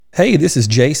Hey, this is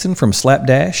Jason from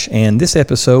Slapdash, and this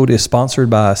episode is sponsored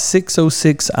by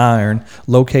 606 Iron,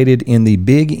 located in the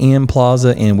Big M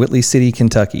Plaza in Whitley City,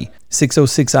 Kentucky.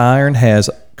 606 Iron has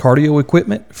cardio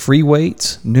equipment, free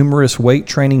weights, numerous weight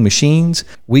training machines,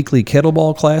 weekly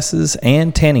kettlebell classes,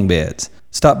 and tanning beds.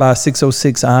 Stop by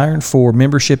 606 Iron for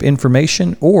membership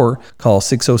information or call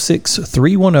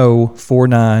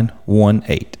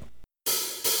 606-310-4918.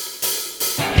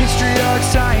 History, art,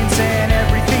 science, and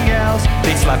everything else.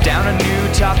 They slap down a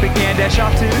new topic and dash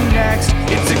off to the next.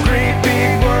 It's a great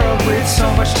big world with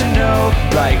so much to know,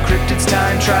 like cryptids,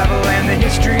 time travel, and the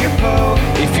history of Poe.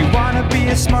 If you want to be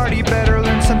a smarty, better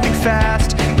learn something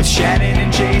fast with Shannon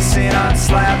and Jason on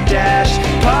Slapdash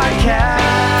Podcast.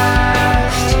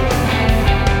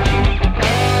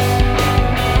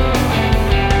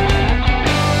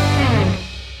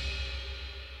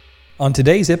 On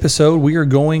today's episode, we are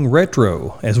going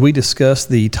retro as we discuss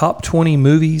the top 20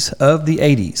 movies of the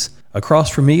 80s.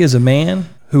 Across from me is a man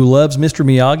who loves Mr.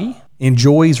 Miyagi,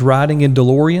 enjoys riding in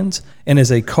DeLoreans, and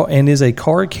is a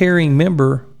car-carrying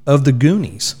member of the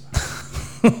Goonies.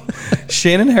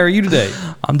 Shannon, how are you today?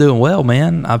 I'm doing well,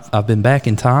 man. I've been back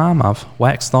in time. I've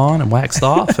waxed on and waxed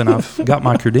off, and I've got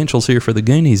my credentials here for the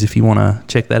Goonies if you want to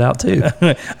check that out too.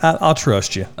 I'll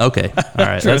trust you. Okay. All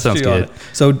right. That sounds good.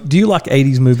 So do you like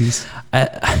 80s movies?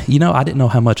 I didn't know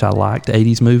how much I liked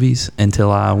 80s movies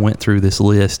until I went through this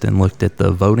list and looked at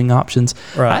the voting options.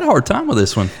 Right. I had a hard time with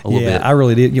this one a little bit. Yeah, I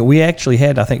really did. We actually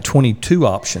had, I think, 22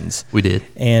 options. We did.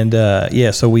 And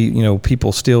so we,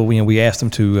 people still, we asked them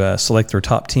to select their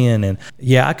top 10. And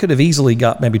yeah, I could have easily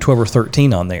got maybe 12 or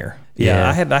 13 on there. Yeah,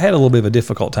 I had a little bit of a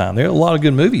difficult time. There are a lot of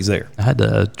good movies there. I had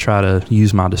to try to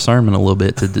use my discernment a little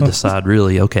bit to decide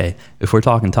really, okay, if we're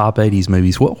talking top 80s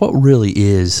movies, what really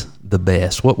is the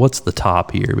best? What's the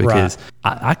top here? Because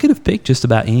I could have picked just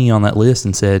about any on that list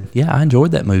and said, yeah, I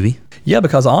enjoyed that movie. Yeah,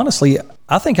 because honestly,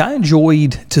 I think I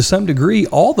enjoyed to some degree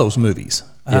all those movies.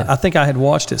 Yeah. I think I had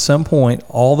watched at some point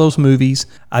all those movies.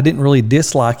 I didn't really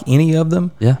dislike any of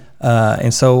them. Yeah.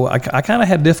 And so I kind of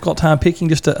had a difficult time picking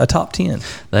just a top 10.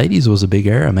 The 80s was a big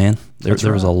era, man. There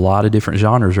was a lot of different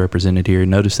genres represented here.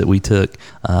 Notice that we took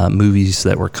movies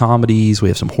that were comedies. We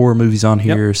have some horror movies on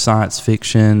here, science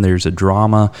fiction. There's a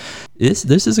drama.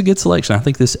 This is a good selection. I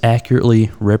think this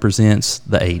accurately represents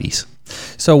the 80s.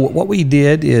 So what we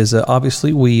did is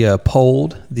obviously we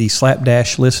polled the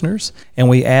Slapdash listeners and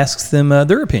we asked them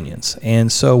their opinions.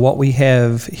 And so what we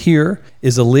have here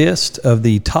is a list of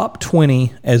the top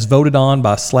 20 as voted on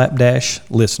by Slapdash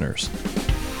listeners.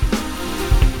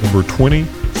 Number 20,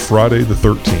 Friday the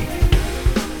 13th.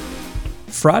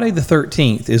 Friday the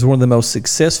 13th is one of the most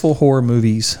successful horror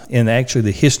movies in actually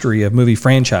the history of movie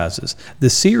franchises.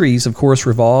 The series, of course,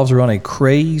 revolves around a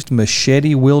crazed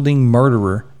machete-wielding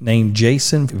murderer named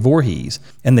Jason Voorhees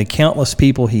and the countless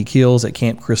people he kills at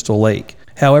Camp Crystal Lake.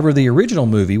 However, the original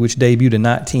movie, which debuted in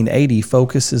 1980,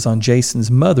 focuses on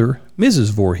Jason's mother,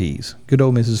 Mrs. Voorhees. Good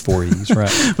old Mrs. Voorhees, right?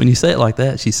 When you say it like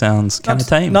that, she sounds kind of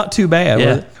tame. Not too bad.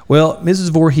 Yeah. Well,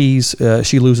 Mrs. Voorhees,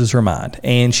 she loses her mind,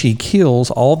 and she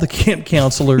kills all the camp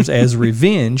counselors as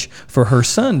revenge for her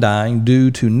son dying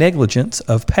due to negligence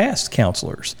of past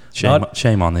counselors.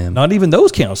 Shame on them. Not even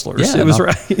those counselors. Yeah, it was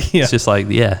right. Yeah. It's just like,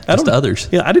 just others.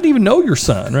 Yeah, I didn't even know your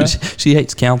son, right? She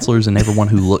hates counselors and everyone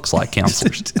who looks like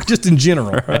counselors. just in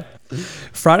general, right?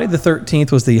 Friday the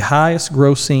 13th was the highest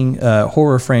grossing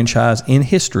horror franchise in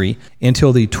history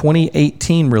until the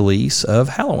 2018 release of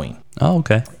Halloween. Oh,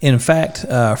 okay. In fact,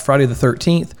 Friday the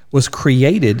 13th was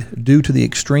created due to the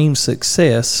extreme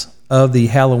success of the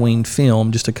Halloween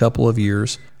film just a couple of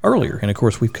years earlier. And of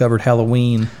course, we've covered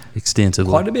Halloween extensively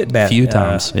quite a bit back. A few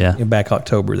times, back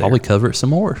October there. Probably cover it some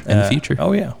more in the future.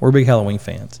 Oh, yeah. We're big Halloween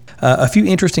fans. A few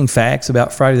interesting facts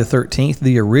about Friday the 13th.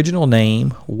 The original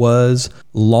name was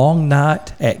Long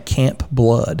Night at Camp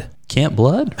Blood. Camp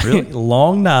Blood? Really?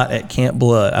 Long Night at Camp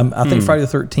Blood. I think Friday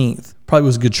the 13th probably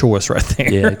was a good choice right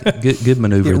there. Yeah, good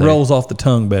maneuver It there. rolls off the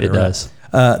tongue better. It does.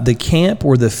 The camp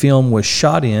where the film was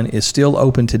shot in is still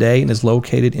open today and is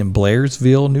located in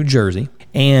Blairsville, New Jersey.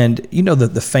 And you know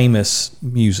the famous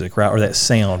music, right, or that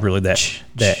sound, really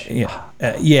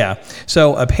yeah.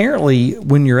 So apparently,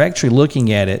 when you're actually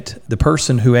looking at it, the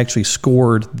person who actually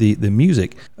scored the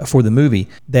music for the movie,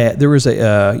 that there was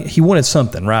he wanted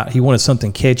something, right? He wanted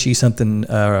something catchy, something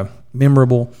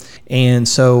memorable. And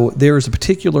so there is a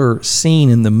particular scene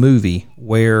in the movie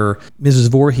where Mrs.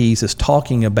 Voorhees is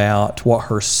talking about what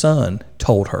her son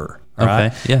told her. Right?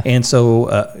 Okay, yeah. And so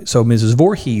Mrs.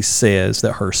 Voorhees says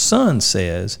that her son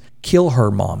says, "Kill her,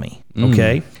 mommy."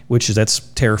 Okay, that's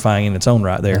terrifying in its own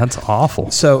right there. That's awful.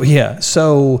 So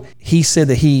so he said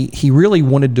that he really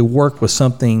wanted to work with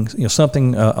something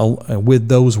with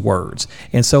those words,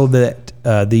 and so that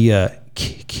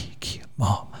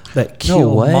mom. That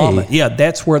kill mama. Yeah,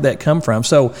 that's where that come from.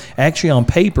 So actually on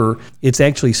paper, it's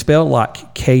actually spelled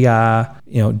like KI,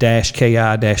 dash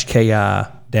KI dash KI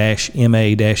dash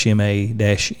MA dash MA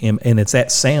dash M, and it's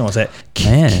that sound. It's that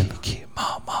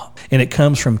mom, and it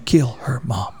comes from kill her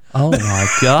mom. Oh my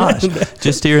gosh.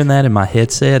 Just hearing that in my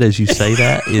headset as you say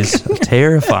that is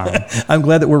terrifying. I'm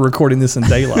glad that we're recording this in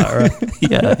daylight, right?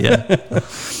 Yeah.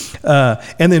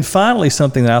 And then finally,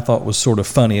 something that I thought was sort of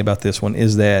funny about this one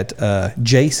is that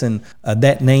Jason,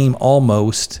 that name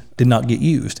almost did not get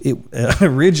used. It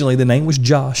originally the name was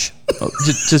Josh.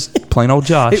 Just plain old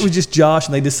Josh. It was just Josh,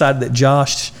 and they decided that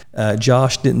Josh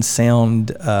didn't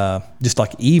sound just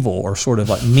like evil or sort of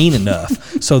like mean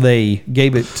enough, so they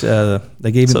gave it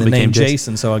the name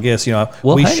Jason. So I guess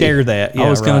we share that. Yeah, I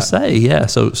was going to say, yeah.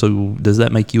 So does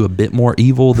that make you a bit more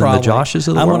evil than the Joshes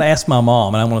of the world? I'm going to ask my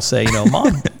mom, and I'm going to say,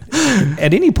 Mom,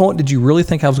 at any point did you really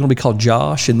think I was going to be called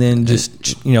Josh? And then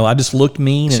just I just looked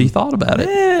mean. She thought about it.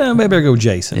 Yeah, maybe I'll go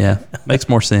Jason. Yeah, makes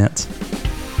more sense.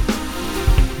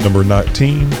 Number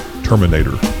 19,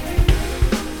 Terminator.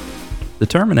 The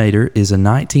Terminator is a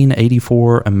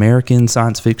 1984 American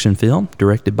science fiction film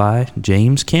directed by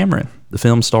James Cameron. The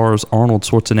film stars Arnold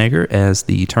Schwarzenegger as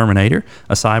the Terminator,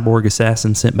 a cyborg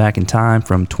assassin sent back in time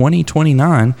from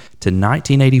 2029 to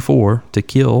 1984 to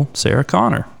kill Sarah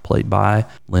Connor, played by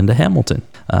Linda Hamilton.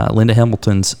 Linda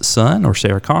Hamilton's son, or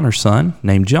Sarah Connor's son,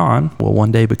 named John, will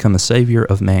one day become the savior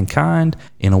of mankind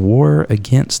in a war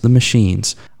against the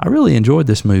machines. I really enjoyed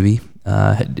this movie.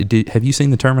 Have you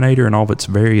seen The Terminator in all of its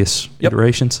various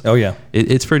iterations? Oh, yeah.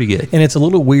 It's pretty good. And it's a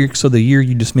little weird. So the year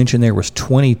you just mentioned there was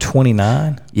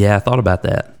 2029? Yeah, I thought about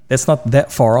that. That's not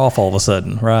that far off all of a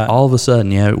sudden, right? All of a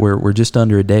sudden, we're just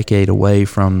under a decade away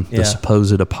from the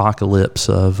supposed apocalypse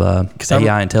of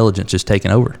AI intelligence just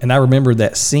taking over. And I remember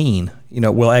that scene,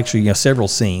 several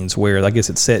scenes where I guess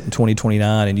it's set in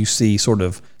 2029 and you see sort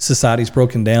of society's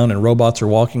broken down and robots are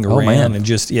walking around and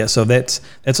so that's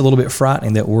a little bit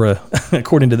frightening that we're,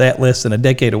 according to that, less than a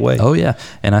decade away. Oh, yeah.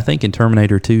 And I think in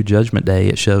Terminator 2 Judgment Day,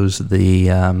 it shows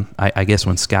the, I guess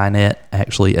when Skynet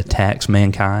actually attacks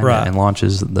mankind and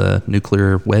launches the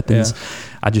nuclear weapons. Yeah.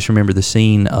 I just remember the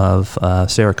scene of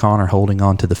Sarah Connor holding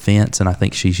onto the fence, and I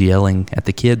think she's yelling at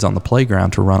the kids on the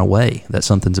playground to run away, that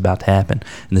something's about to happen,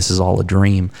 and this is all a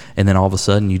dream. And then all of a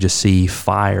sudden, you just see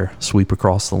fire sweep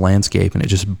across the landscape, and it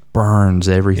just burns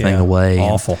everything away.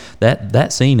 Awful. And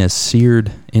that scene is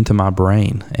seared into my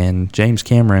brain, and James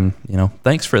Cameron,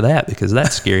 thanks for that, because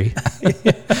that's scary.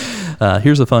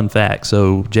 Here's a fun fact.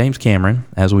 So James Cameron,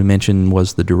 as we mentioned,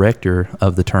 was the director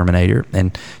of The Terminator.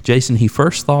 And Jason, he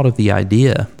first thought of the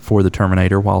idea for The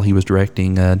Terminator while he was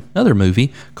directing another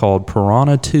movie called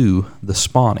Piranha 2, The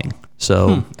Spawning.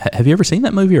 So have you ever seen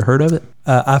that movie or heard of it?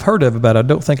 I've heard of it, but I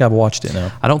don't think I've watched it,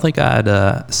 no. I don't think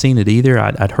I'd seen it either.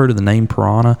 I'd heard of the name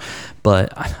Piranha,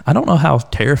 but I don't know how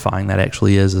terrifying that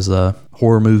actually is as a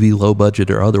horror movie, low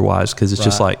budget or otherwise, because it's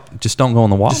just don't go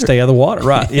in the water. Just stay out of the water,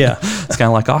 right, yeah. It's kind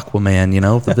of like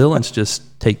Aquaman, if the villains just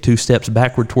take 2 steps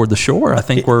backward toward the shore, I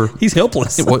think he's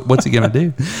helpless. What's he going to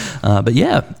do? But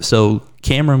yeah, so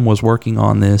Cameron was working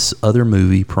on this other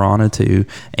movie, Piranha 2,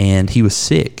 and he was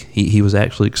sick. He was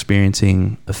actually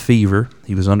experiencing a fever.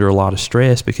 He was under a lot of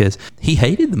stress because he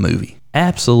hated the movie,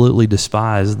 absolutely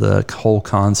despised the whole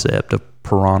concept of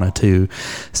Piranha 2.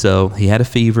 So he had a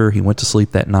fever, he went to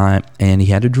sleep that night, and he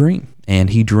had a dream. And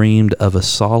he dreamed of a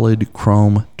solid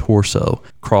chrome torso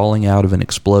crawling out of an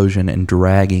explosion and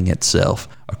dragging itself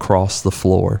across the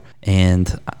floor.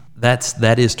 And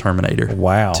that is Terminator.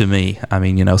 Wow. To me. I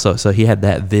mean, so he had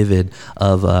that vivid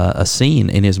of a scene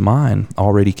in his mind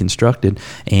already constructed,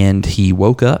 and he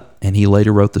woke up and he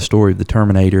later wrote the story of the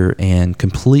Terminator and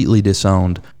completely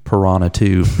disowned Piranha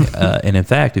 2. And in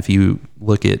fact, if you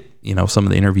look at some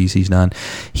of the interviews he's done,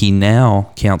 he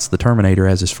now counts the Terminator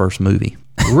as his first movie.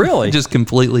 Really? Just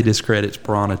completely discredits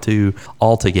Piranha 2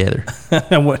 altogether.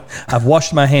 I've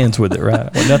washed my hands with it,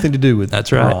 right? Nothing to do with That's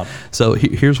Piranha. right. So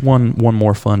here's one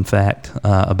more fun fact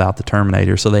about the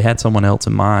Terminator. So they had someone else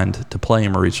in mind to play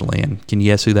him originally, and can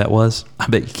you guess who that was? I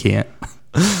bet you can't.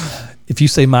 If you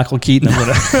say Michael Keaton,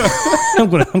 I'm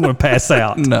gonna pass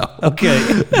out. No.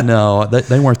 Okay. No,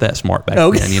 they weren't that smart back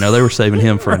then. They were saving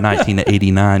him for a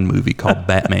 1989 movie called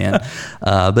Batman.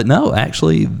 But no,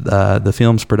 actually, the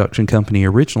film's production company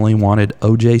originally wanted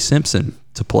O.J. Simpson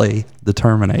to play the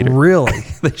Terminator. Really?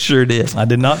 They sure did. I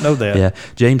did not know that. Yeah,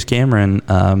 James Cameron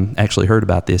actually heard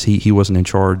about this. He wasn't in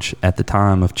charge at the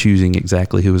time of choosing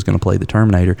exactly who was going to play the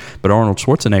Terminator, but Arnold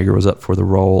Schwarzenegger was up for the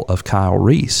role of Kyle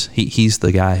Reese. He's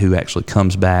the guy who actually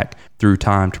comes back through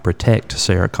time to protect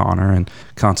Sarah Connor and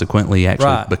consequently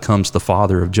actually becomes the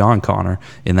father of John Connor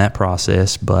in that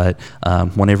process. But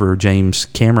whenever James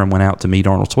Cameron went out to meet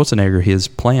Arnold Schwarzenegger, his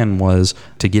plan was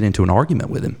to get into an argument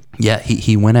with him. Yeah,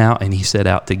 he went out and he set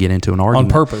out to get into an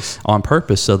argument. On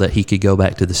purpose, so that he could go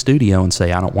back to the studio and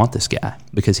say, I don't want this guy.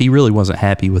 Because he really wasn't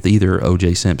happy with either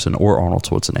O.J. Simpson or Arnold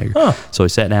Schwarzenegger. Huh. So he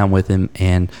sat down with him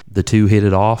and the two hit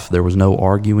it off. There was no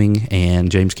arguing, and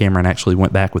James Cameron actually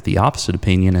went back with the opposite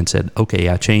opinion and said, okay,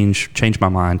 I changed my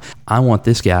mind. I want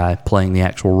this guy playing the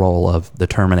actual role of the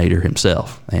Terminator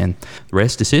himself. And the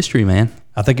rest is history, man.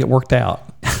 I think it worked out.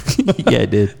 Yeah, it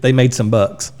did. They made some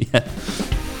bucks. Yeah.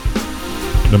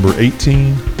 Number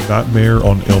 18, Nightmare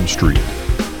on Elm Street.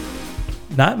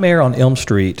 Nightmare on Elm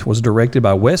Street was directed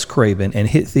by Wes Craven and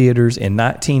hit theaters in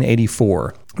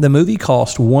 1984. The movie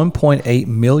cost $1.8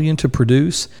 million to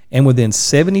produce, and within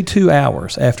 72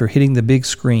 hours after hitting the big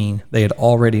screen, they had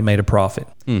already made a profit.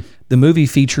 The movie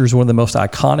features one of the most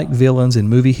iconic villains in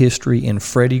movie history in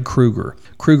Freddy Krueger.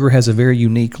 Krueger has a very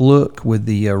unique look with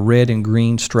the red and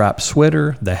green striped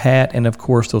sweater, the hat, and of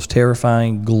course those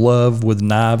terrifying glove with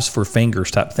knives for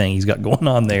fingers type thing he's got going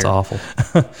on there. It's awful.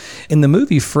 In the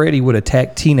movie, Freddy would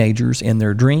attack teenagers in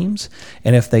their dreams,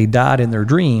 and if they died in their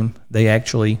dream, they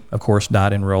actually, of course,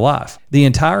 died in real life. The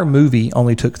entire movie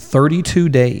only took 32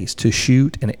 days to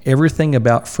shoot, and everything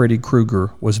about Freddy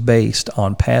Krueger was based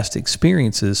on past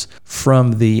experiences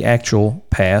from the actual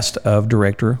past of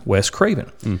director Wes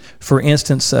Craven. For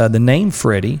instance, the name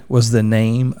Freddy was the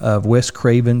name of Wes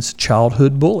Craven's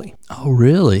childhood bully. Oh,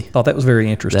 really? Thought that was very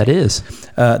interesting. That is.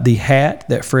 The hat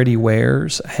that Freddy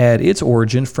wears had its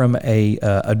origin from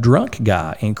a drunk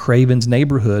guy in Craven's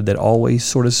neighborhood that always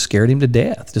sort of scared him to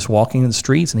death, just walking in the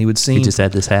streets, and he would see. He just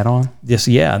had this hat on?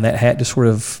 Yeah, and that hat just sort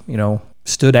of,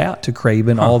 stood out to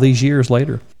Craven all these years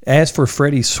later. As for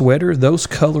Freddy's sweater, those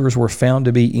colors were found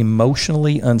to be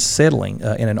emotionally unsettling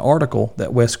in an article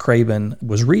that Wes Craven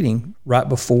was reading right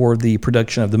before the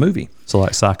production of the movie. So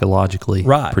like psychologically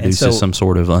produces some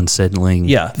sort of unsettling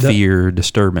fear,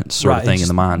 disturbance sort of thing in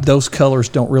the mind. Those colors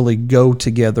don't really go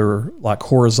together like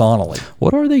horizontally.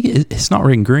 What are they? It's not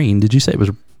red and green. Did you say it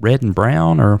was red and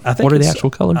brown, or what are the actual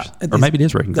colors? Or maybe it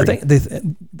is red and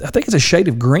green. I think it's a shade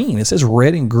of green. It says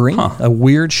red and green, a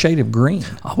weird shade of green.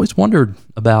 I always wondered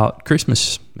about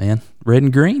Christmas, man. Red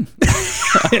and green.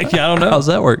 I don't know. How's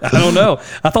that work? I don't know.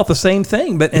 I thought the same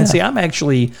thing. And see, I'm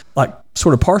actually like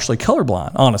sort of partially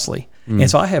colorblind, honestly. And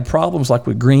so I have problems like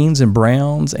with greens and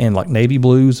browns and like navy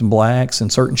blues and blacks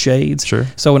and certain shades. Sure.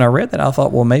 So when I read that, I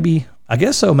thought, well, maybe... I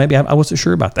guess so. Maybe I wasn't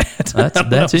sure about that.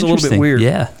 That's a little bit weird.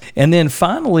 Yeah. And then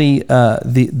finally,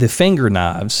 the finger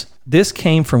knives. This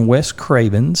came from Wes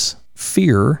Craven's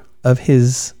fear of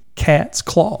his cat's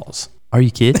claws. Are you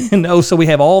kidding? No, so we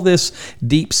have all this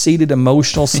deep-seated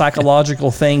emotional, psychological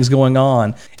things going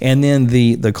on. And then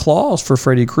the claws for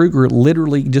Freddy Krueger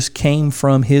literally just came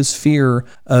from his fear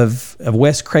of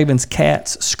Wes Craven's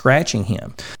cats scratching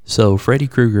him. So Freddy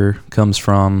Krueger comes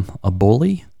from a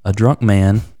bully, a drunk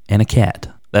man, and a cat.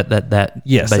 That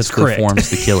yes, basically forms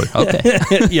the killer.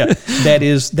 Okay. Yeah,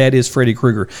 that is Freddy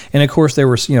Krueger. And of course there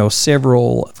were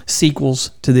several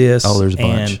sequels to this. Oh, there's a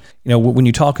bunch. And when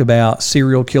you talk about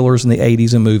serial killers in the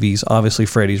 80s and movies, obviously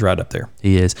Freddy's right up there.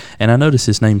 He is. And I noticed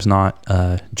his name's not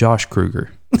Josh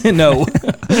Kruger. No.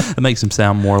 It makes him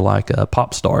sound more like a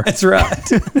pop star. That's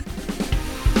right.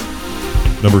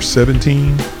 Number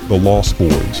 17, The Lost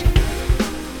Boys.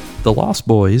 The Lost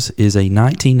Boys is a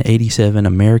 1987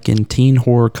 American teen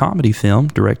horror comedy film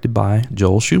directed by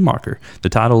Joel Schumacher. The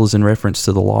title is in reference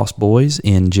to the Lost Boys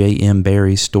in J.M.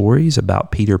 Barrie's stories about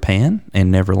Peter Pan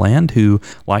and Neverland, who,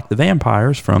 like the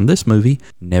vampires from this movie,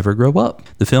 never grow up.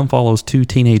 The film follows two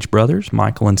teenage brothers,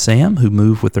 Michael and Sam, who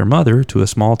move with their mother to a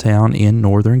small town in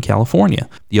Northern California.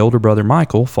 The older brother,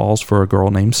 Michael, falls for a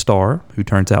girl named Star, who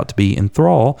turns out to be in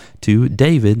thrall to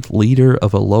David, leader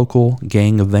of a local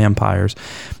gang of vampires.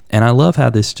 And I love how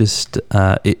this just,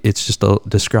 it's just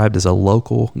described as a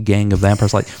local gang of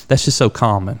vampires. Like, that's just so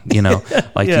common,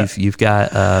 Like, yeah. you've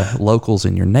got locals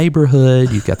in your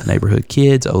neighborhood. You've got the neighborhood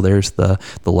kids. Oh, there's the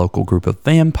local group of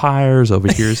vampires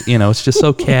over here. It's just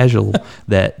so casual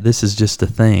that this is just a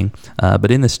thing.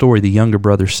 But in the story, the younger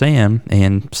brother, Sam,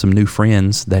 and some new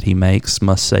friends that he makes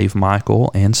must save Michael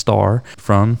and Star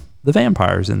from the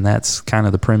vampires. And that's kind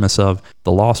of the premise of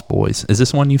The Lost Boys. Is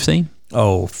this one you've seen?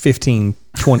 15,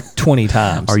 20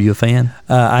 times. Are you a fan?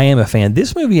 I am a fan.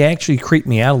 This movie actually creeped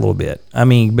me out a little bit. I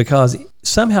mean, because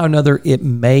somehow or another it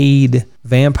made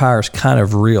vampires kind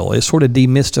of real. It sort of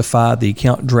demystified the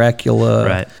Count Dracula,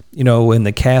 Right. In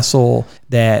the castle,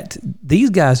 that these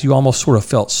guys you almost sort of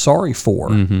felt sorry for,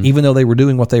 even though they were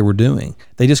doing what they were doing.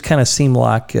 They just kind of seemed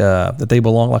like that they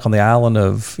belong like on the island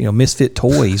of, misfit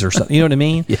toys or something. You know what I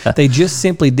mean? Yeah. They just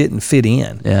simply didn't fit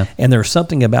in. Yeah. And there's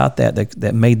something about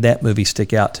that made that movie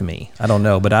stick out to me. I don't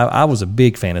know, but I was a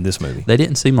big fan of this movie. They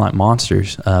didn't seem like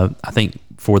monsters. I think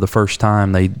for the first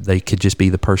time, they could just be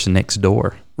the person next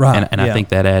door. Right, And yeah. I think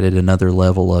that added another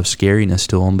level of scariness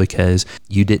to them because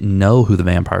you didn't know who the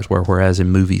vampires were. Whereas in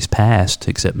movies past,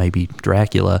 except maybe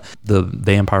Dracula, the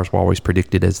vampires were always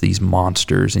predicted as these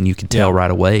monsters, and you could tell right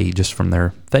away just from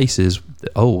their faces,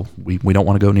 oh, we don't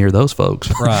want to go near those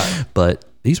folks. Right. But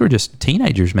these were just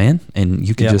teenagers, man, and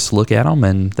you could Yeah. just look at them,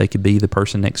 and they could be the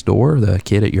person next door, the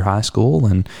kid at your high school,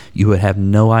 and you would have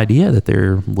no idea that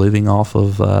they're living off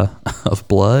of of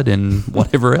blood and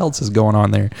whatever else is going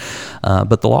on there.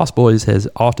 But The Lost Boys has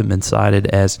often been cited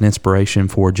as an inspiration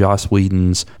for Joss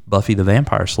Whedon's Buffy the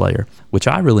Vampire Slayer, which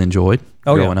I really enjoyed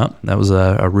growing up. That was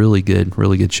a really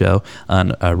good show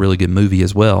and a really good movie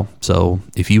as well. So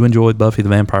if you enjoyed Buffy the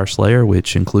Vampire Slayer,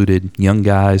 which included young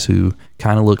guys who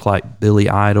kind of look like Billy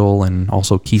Idol and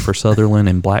also Kiefer Sutherland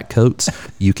in black coats,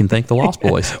 you can thank The Lost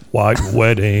Boys. White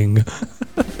Wedding.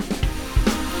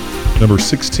 Number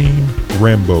 16,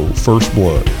 Rambo, First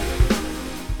Blood.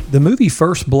 The movie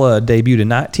First Blood debuted in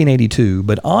 1982,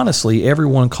 but honestly,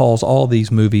 everyone calls all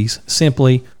these movies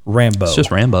simply Rambo. It's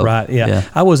just Rambo. Right, yeah. Yeah.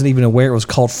 I wasn't even aware it was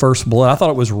called First Blood. I thought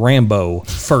it was Rambo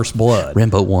First Blood.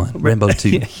 Rambo 1, Rambo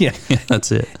 2. Yeah.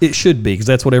 That's it. It should be, because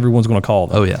that's what everyone's going to call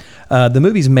them. Oh, yeah. The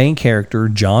movie's main character,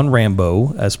 John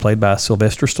Rambo, as played by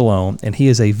Sylvester Stallone, and he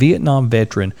is a Vietnam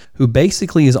veteran who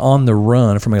basically is on the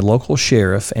run from a local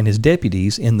sheriff and his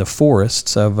deputies in the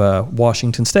forests of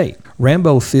Washington State.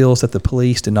 Rambo feels that the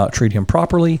police did not treat him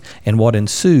properly, and what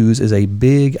ensues is a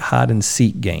big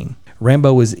hide-and-seek game.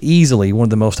 Rambo is easily one of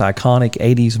the most iconic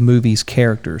 80s movies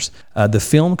characters. The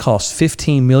film cost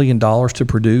 $15 million to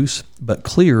produce, but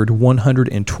cleared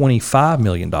 $125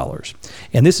 million.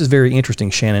 And this is very interesting,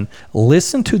 Shannon.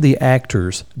 Listen to the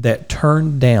actors that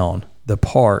turned down the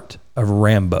part of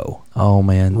Rambo. Oh,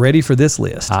 man. Ready for this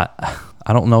list? I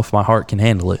don't know if my heart can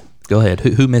handle it. Go ahead.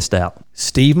 Who missed out?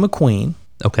 Steve McQueen.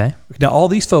 Okay. Now, all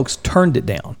these folks turned it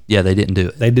down. Yeah, they didn't do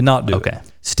it. They did not do it. Okay.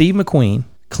 Steve McQueen,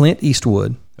 Clint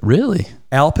Eastwood, Really?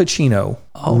 Al Pacino,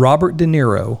 Robert De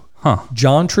Niro,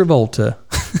 John Travolta,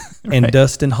 and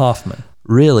Dustin Hoffman.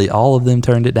 Really? All of them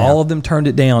turned it down? All of them turned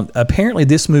it down. Apparently,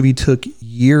 this movie took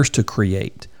years to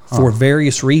create for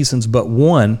various reasons, but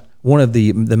one of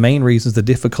the main reasons, the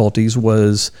difficulties,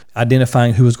 was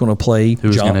identifying who was going to play Who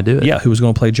was going to do it. Yeah, who was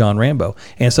going to play John Rambo.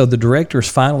 And so the directors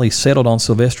finally settled on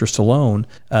Sylvester Stallone,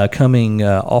 coming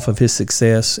off of his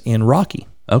success in Rocky.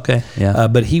 Okay, yeah.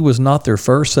 But he was not their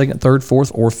first, second, third,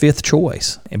 fourth, or fifth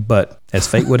choice. But as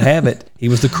fate would have it, he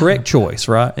was the correct choice,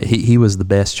 right? He was the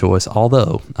best choice,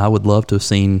 although I would love to have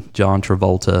seen John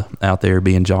Travolta out there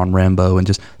being John Rambo and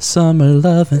just summer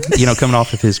loving, coming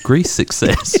off of his Grease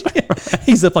success.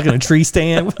 He's up like in a tree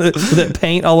stand with that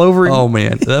paint all over him. Oh,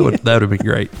 man, that would have been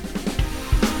great.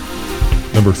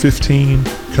 Number 15,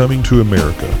 Coming to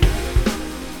America.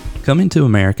 Coming to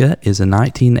America is a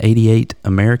 1988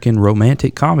 American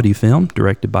romantic comedy film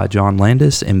directed by John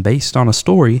Landis and based on a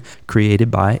story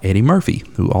created by Eddie Murphy,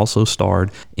 who also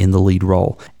starred in the lead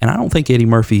role. And I don't think Eddie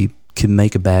Murphy can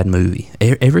make a bad movie.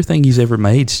 Everything he's ever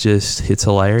made it's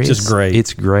hilarious. Just great.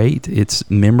 It's great. It's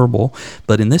memorable.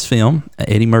 But in this film,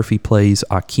 Eddie Murphy plays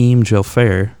Akeem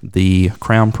Joffer, the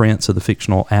crown prince of the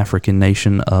fictional African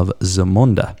nation of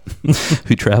Zamunda,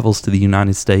 who travels to the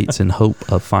United States in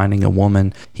hope of finding a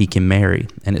woman he can marry.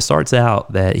 And it starts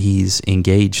out that he's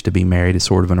engaged to be married. It's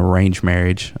sort of an arranged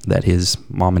marriage that his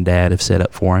mom and dad have set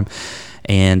up for him.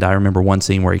 And I remember one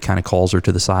scene where he kind of calls her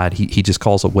to the side. He just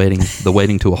calls the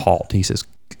wedding to a halt. He says,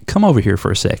 "Come over here for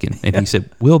a second." And he said,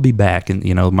 "We'll be back." And,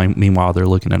 meanwhile, they're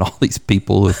looking at all these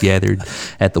people who have gathered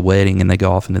at the wedding, and they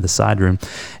go off into the side room.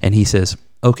 And he says,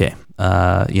 "Okay,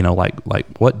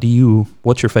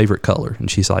 what's your favorite color?" And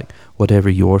she's like, "Whatever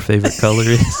your favorite color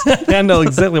is." I know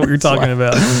exactly what you're talking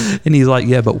about. And he's like,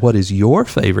 "Yeah, but what is your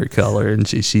favorite color?" And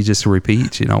she just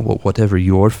repeats, whatever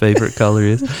your favorite color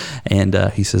is. And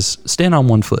he says, "Stand on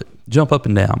one foot, jump up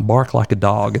and down, bark like a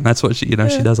dog." And that's what she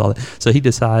does all that. So he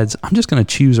decides, I'm just going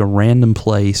to choose a random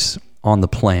place on the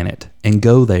planet and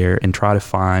go there and try to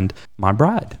find my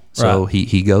bride. So Right.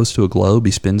 he goes to a globe,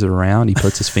 he spins it around, he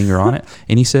puts his finger on it,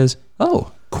 and he says,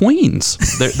 "Oh, Queens.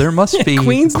 There must be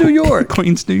Queens, New York.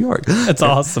 Queens, New York. That's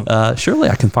awesome. Surely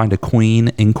I can find a queen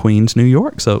in Queens, New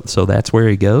York. So that's where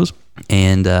he goes.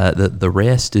 And the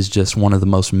rest is just one of the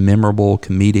most memorable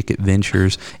comedic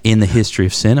adventures in the history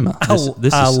of cinema.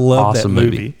 This I is love awesome that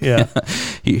movie. Yeah.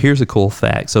 Here's a cool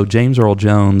fact. So James Earl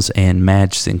Jones and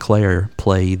Madge Sinclair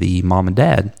play the mom and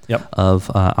dad of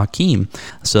Akeem.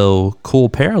 So cool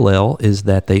parallel is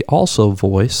that they also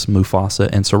voice Mufasa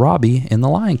and Sarabi in The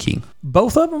Lion King.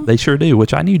 Both of them? They sure do,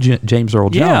 which I knew James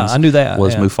Earl Jones Yeah, I knew that.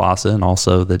 was Yeah. Mufasa and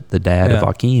also the dad of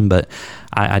Akeem, but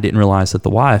I didn't realize that the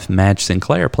wife, Madge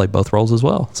Sinclair, played both roles as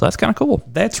well. So that's kind of cool.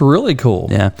 That's really cool.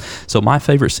 Yeah. So my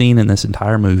favorite scene in this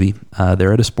entire movie,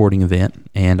 they're at a sporting event,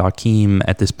 and Akeem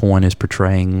at this point is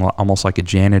portraying almost like a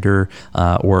janitor,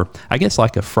 or I guess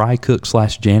like a fry cook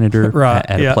 / janitor Right,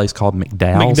 at a place called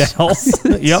McDowell's.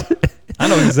 McDowell's. Yep. I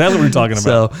know exactly what you're talking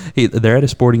about. So they're at a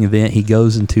sporting event. He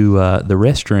goes into the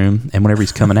restroom, and whenever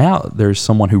he's coming out, there's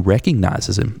someone who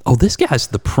recognizes him. Oh, this guy's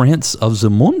the Prince of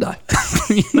Zamunda.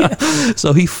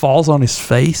 So he falls on his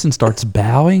face and starts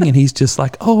bowing, and he's just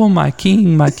like, "Oh, my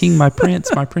king, my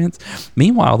prince, my prince."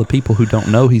 Meanwhile, the people who don't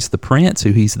know he's the prince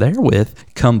who he's there with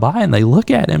come by and they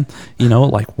look at him,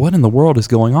 like, what in the world is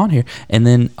going on here? And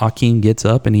then Akeem gets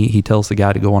up and he tells the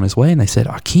guy to go on his way, and they said,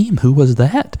 "Akeem, who was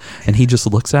that?" And he just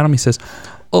looks at him. He says,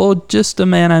 "Oh, just a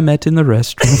man I met in the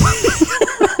restroom."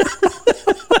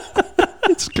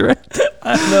 It's great.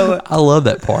 I know it. I love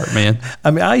that part, man. I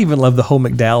mean, I even love the whole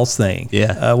McDowell's thing.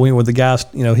 Yeah. When the guys,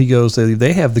 he goes,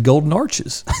 they have the golden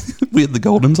arches. We have the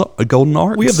golden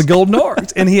arcs. We have the golden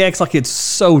arch. And he acts like it's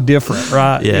so different,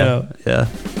 right? Yeah. Yeah.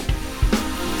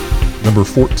 Number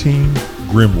 14,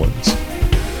 Gremlins.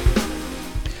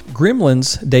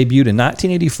 Gremlins debuted in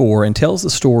 1984 and tells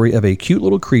the story of a cute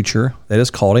little creature that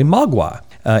is called a mogwai.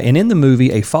 And in the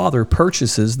movie, a father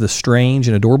purchases the strange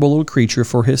and adorable little creature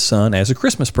for his son as a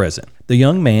Christmas present. The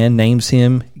young man names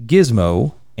him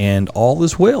Gizmo, and all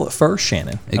is well at first,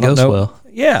 Shannon. It goes well.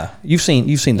 Yeah, you've seen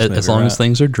this movie, As long as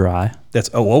things are dry.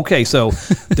 Okay. So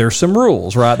there's some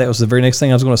rules, right? That was the very next thing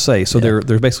I was going to say. So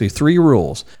there's basically 3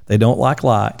 rules. They don't like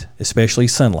light, especially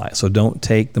sunlight. So don't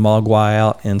take the mogwai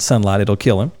out in sunlight; it'll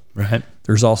kill him. Right.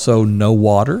 There's also no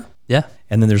water. Yeah.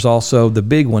 And then there's also the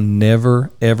big one,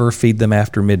 never, ever feed them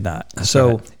after midnight. That's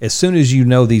so right. As soon as you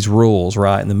know these rules,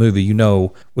 right, in the movie,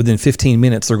 within 15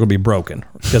 minutes they're going to be broken.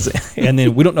 And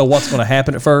then we don't know what's going to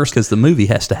happen at first. Because the movie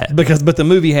has to happen. But the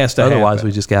movie has to Otherwise, happen.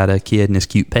 we just got a kid and his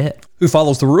cute pet. Who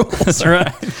follows the rules,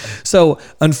 right? So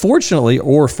unfortunately,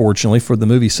 or fortunately for the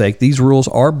movie's sake, these rules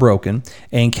are broken,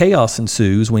 and chaos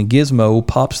ensues when Gizmo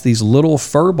pops these little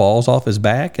fur balls off his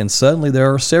back, and suddenly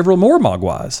there are several more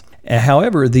mogwais.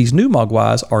 However, these new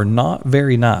mogwais are not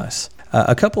very nice.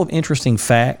 A couple of interesting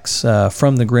facts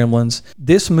from the Gremlins.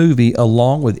 This movie,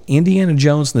 along with Indiana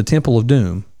Jones and the Temple of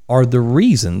Doom, are the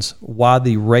reasons why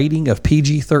the rating of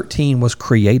PG-13 was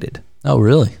created. Oh,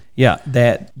 really? Yeah,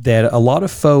 that a lot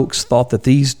of folks thought that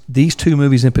these 2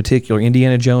 movies in particular,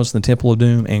 Indiana Jones and the Temple of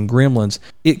Doom and Gremlins,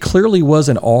 it clearly was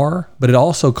an R, but it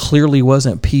also clearly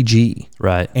wasn't PG.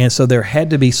 Right. And so there had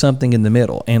to be something in the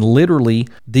middle. And literally,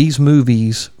 these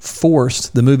movies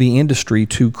forced the movie industry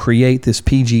to create this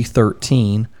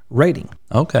PG-13 rating.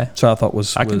 Okay. So I thought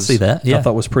I can see that. Yeah. I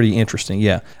thought was pretty interesting.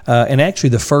 Yeah. And actually,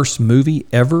 the first movie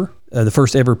ever, the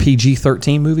first ever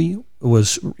PG-13 movie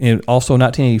was also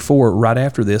 1984, right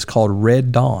after this, called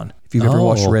Red Dawn. If you've ever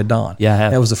watched Red Dawn. Yeah, I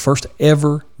have. That was the first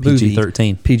ever movie.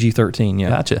 PG-13. PG-13, yeah.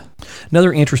 Gotcha.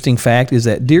 Another interesting fact is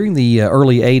that during the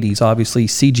early 80s, obviously,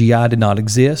 CGI did not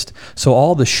exist, so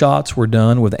all the shots were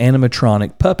done with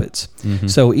animatronic puppets. Mm-hmm.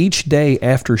 So each day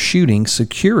after shooting,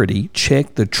 security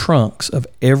checked the trunks of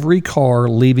every car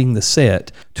leaving the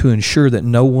set to ensure that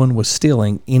no one was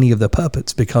stealing any of the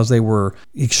puppets because they were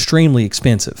extremely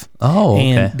expensive. Oh,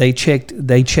 okay. And they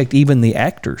checked even the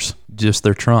actors. Just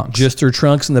their trunks. Just their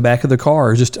trunks in the back of the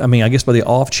car. I guess by the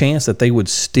off chance that they would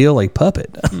steal a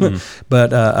puppet.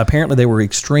 But apparently they were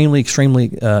extremely,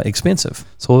 extremely expensive.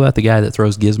 So what about the guy that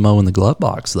throws Gizmo in the glove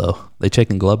box, though? They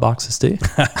checking glove boxes, too?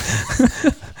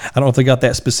 I don't know if they got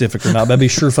that specific or not, but it'd be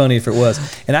sure funny if it was.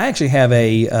 And I actually have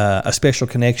a special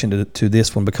connection to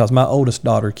this one because my oldest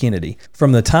daughter, Kennedy,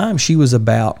 from the time she was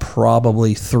about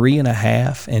probably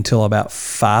 3.5 until about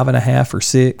 5.5 or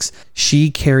 6,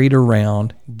 she carried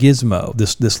around Gizmo,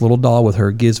 this little doll with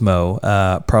her, Gizmo,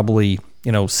 probably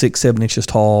 6-7 inches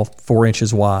tall, 4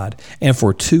 inches wide. And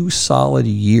for 2 solid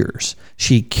years,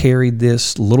 she carried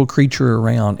this little creature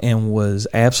around and was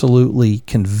absolutely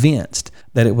convinced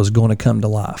that it was going to come to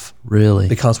life. Really?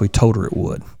 Because we told her it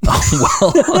would.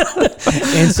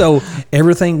 And so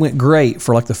everything went great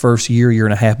for like the first year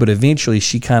and a half, but eventually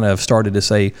she kind of started to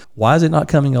say, why is it not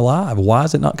coming alive? Why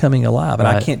is it not coming alive? And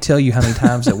I can't tell you how many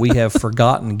times that we have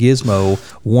forgotten Gizmo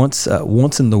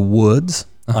once in the woods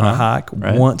on a hike,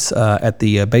 once at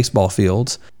the baseball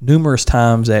fields, numerous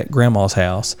times at Grandma's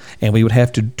house, and we would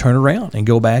have to turn around and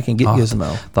go back and get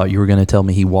Gizmo. Thought you were going to tell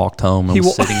me he walked home and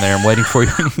was sitting there and waiting for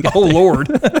you. Oh, Lord.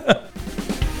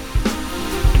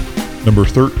 Number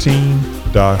 13,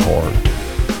 Die Hard.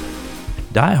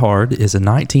 Die Hard is a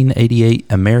 1988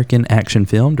 American action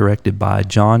film directed by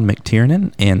John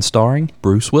McTiernan and starring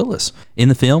Bruce Willis. In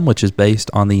the film, which is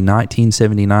based on the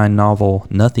 1979 novel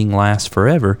Nothing Lasts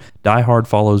Forever, Die Hard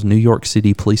follows New York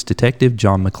City police detective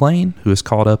John McClane, who is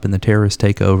caught up in the terrorist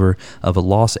takeover of a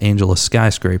Los Angeles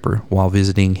skyscraper while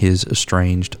visiting his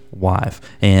estranged wife.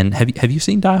 And have you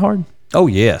seen Die Hard? Oh,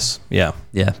 yes. Yeah.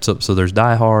 Yeah. So there's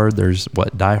Die Hard. There's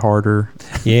what? Die Harder.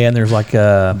 Yeah, and there's like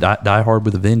Die Hard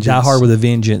with a Vengeance. Die Hard with a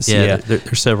Vengeance. Yeah.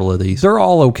 There's several of these. They're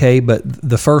all okay, but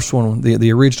the first one,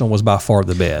 the original, was by far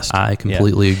the best. I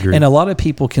completely agree. And a lot of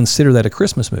people consider that a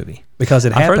Christmas movie because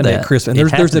it happened at Christmas. And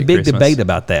there's a big debate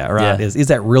about that, right? Yeah. Is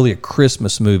that really a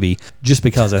Christmas movie just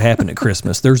because it happened at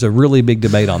Christmas? There's a really big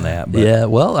debate on that. But yeah,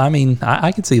 well, I mean,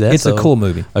 I can see that. It's a cool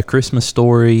movie. A Christmas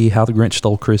Story, How the Grinch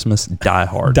Stole Christmas, Die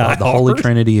Hard. The holy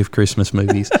trinity of Christmas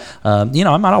movies. I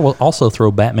might also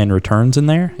throw Batman Returns in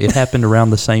there. It happened around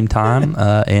the same time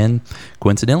and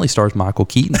coincidentally stars Michael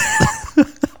Keaton.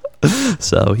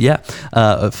 So, yeah.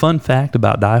 A fun fact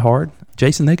about Die Hard,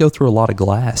 Jason, they go through a lot of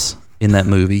glass in that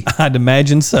movie. I'd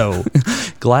imagine so.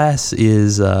 Glass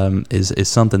is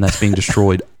something that's being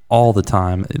destroyed all the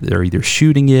time. They're either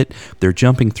shooting it, they're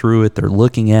jumping through it, they're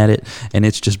looking at it, and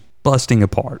it's just busting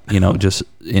apart, just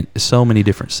in so many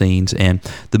different scenes. And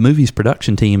the movie's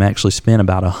production team actually spent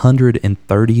about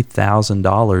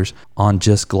 $130,000 on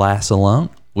just glass alone,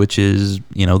 which is,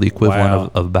 the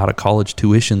equivalent of about a college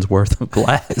tuition's worth of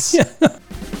glass. Yeah.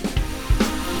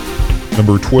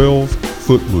 Number 12,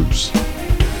 Footloose.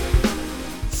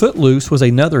 Footloose was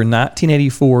another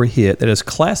 1984 hit that is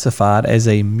classified as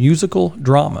a musical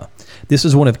drama. This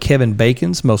is one of Kevin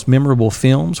Bacon's most memorable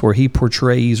films where he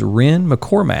portrays Ren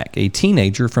McCormack, a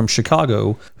teenager from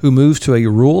Chicago who moves to a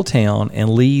rural town and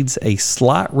leads a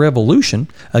slight revolution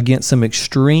against some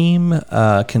extreme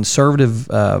conservative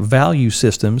value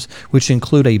systems, which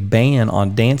include a ban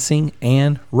on dancing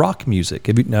and rock music.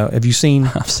 Have you seen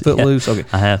Footloose? Yeah, okay,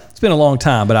 I have. It's been a long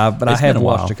time, but I have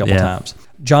watched a couple times.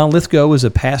 John Lithgow is a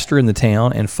pastor in the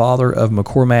town and father of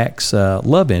McCormack's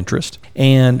love interest.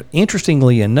 And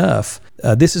interestingly enough,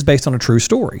 this is based on a true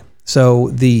story. So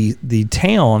the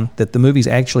town that the movie's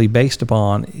actually based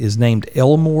upon is named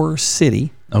Elmore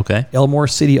City. Okay. Elmore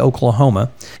City,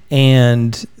 Oklahoma.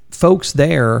 And folks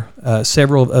there,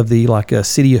 several of the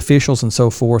city officials and so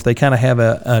forth, they kind of have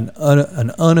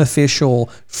an unofficial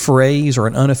phrase or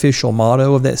an unofficial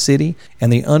motto of that city.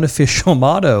 And the unofficial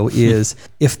motto is,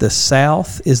 if the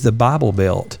South is the Bible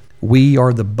Belt, we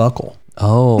are the buckle.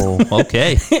 Oh,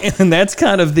 okay. And that's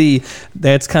kind of where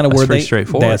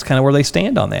straightforward. That's kind of where they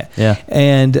stand on that. Yeah.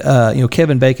 And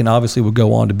Kevin Bacon obviously would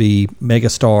go on to be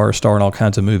star in all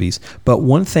kinds of movies. But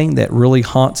one thing that really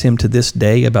haunts him to this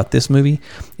day about this movie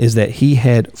is that he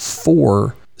had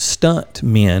 4 stunt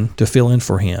men to fill in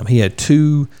for him. He had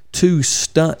two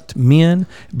stunt men,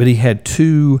 but he had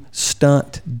 2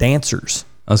 stunt dancers.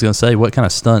 I was going to say, what kind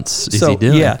of stunts is he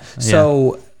doing? Yeah.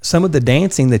 So some of the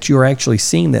dancing that you're actually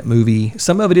seeing that movie,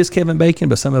 some of it is Kevin Bacon,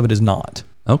 but some of it is not.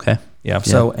 Okay. Yeah.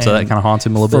 So that kind of haunts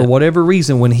him a little bit. For whatever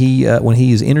reason, when he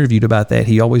is interviewed about that,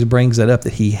 he always brings that up,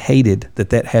 that he hated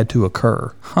that had to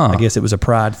occur. I guess it was a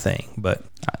pride thing. But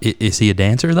is he a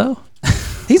dancer though?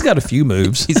 He's got a few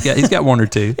moves. he's got 1 or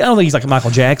 2. I don't think he's like Michael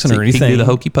Jackson or anything. He can do the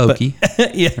hokey pokey.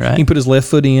 Yeah, right? He can put his left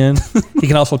foot in. He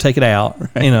can also take it out.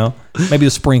 Right. Maybe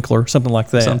the sprinkler, something like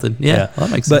that. Something. Yeah. Well,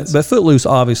 that makes sense. But Footloose,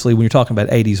 obviously, when you're talking about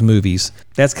 80s movies,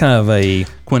 that's kind of a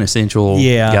quintessential.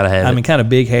 Yeah, gotta have it. I mean, kind of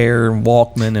big hair and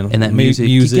Walkman and that music.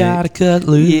 You gotta cut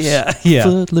loose. Yeah.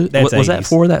 Footloose. Was that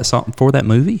for that song, for that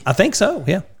movie? I think so.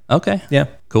 Yeah. Okay. Yeah.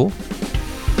 Cool.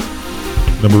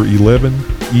 Number 11,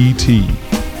 E.T.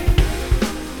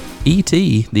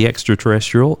 E.T. the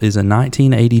Extraterrestrial is a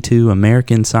 1982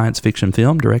 American science fiction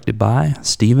film directed by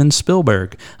Steven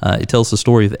Spielberg. It tells the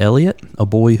story of Elliot, a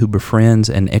boy who befriends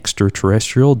an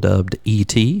extraterrestrial dubbed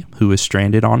E.T., who is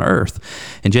stranded on Earth.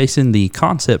 And Jason, the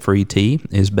concept for E.T.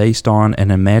 is based on an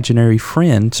imaginary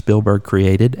friend Spielberg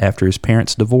created after his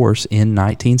parents' divorce in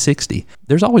 1960.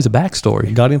 There's always a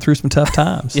backstory. Got him through some tough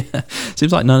times. Yeah.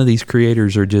 Seems like none of these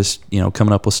creators are just,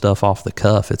 coming up with stuff off the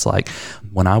cuff. It's like,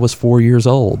 when I was 4 years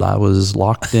old, I was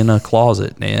locked in a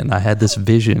closet and I had this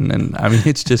vision. And I mean,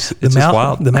 it's just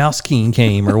wild. The Mouse King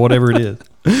came, or whatever it is.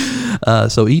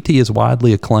 So E.T. is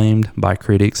widely acclaimed by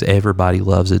critics. Everybody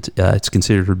loves it. It's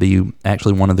considered to be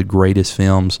actually one of the greatest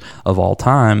films of all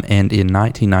time. And in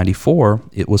 1994,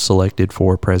 it was selected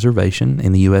for preservation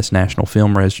in the U.S. National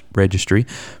Film Registry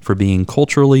for being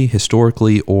culturally,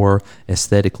 historically, or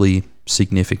aesthetically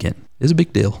significant. It's a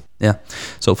big deal. Yeah.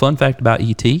 So fun fact about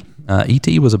E.T.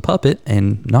 E.T. was a puppet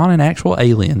and not an actual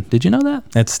alien. Did you know that?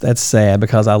 That's sad,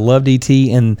 because I loved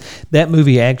E.T. and that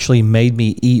movie actually made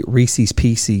me eat Reese's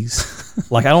Pieces.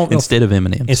 Like, I don't know instead of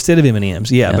M&Ms. Instead of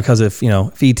M&Ms, yeah. Because if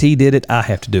E.T. did it, I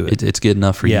have to do it. It's good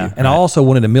enough for you. Yeah, and right? I also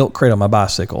wanted a milk crate on my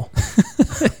bicycle,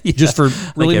 just for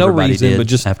really no reason, but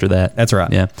just after that. That's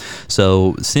right. Yeah.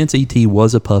 So since E.T.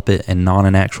 was a puppet and not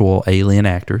an actual alien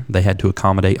actor, they had to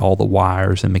accommodate all the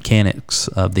wires and mechanics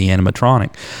of the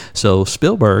animatronic. So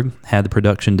Spielberg had the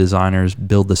production designers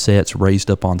build the sets raised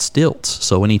up on stilts.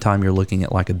 So anytime you're looking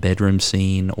at like a bedroom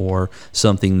scene or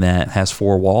something that has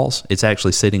four walls, it's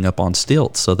actually sitting up on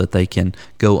stilts so that they can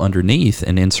go underneath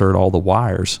and insert all the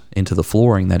wires into the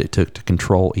flooring that it took to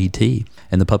control E.T.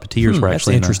 And the puppeteers were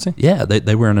actually interesting.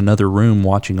 They were in another room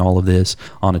watching all of this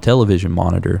on a television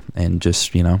monitor and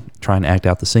just, trying to act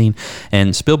out the scene.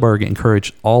 And Spielberg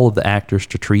encouraged all of the actors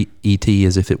to treat E.T.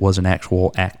 as if it was an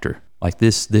actual actor. Like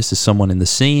this is someone in the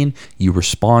scene. You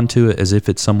respond to it as if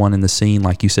it's someone in the scene.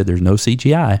 Like you said, there's no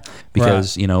CGI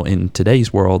because, right. In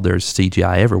today's world, there's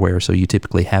CGI everywhere. So you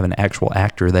typically have an actual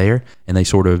actor there and they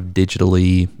sort of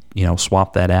digitally,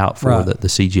 swap that out for right. the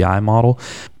CGI model.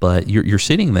 But you're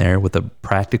sitting there with a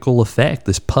practical effect,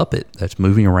 this puppet that's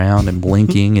moving around and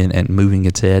blinking and moving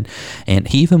its head. And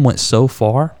he even went so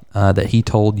far that he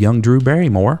told young Drew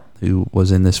Barrymore, who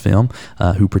was in this film,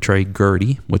 who portrayed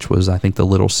Gertie, which was, I think, the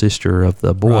little sister of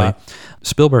the boy. Right.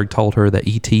 Spielberg told her that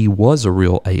E.T. was a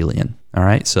real alien. All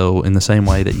right. So in the same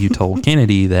way that you told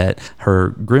Kennedy that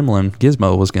her gremlin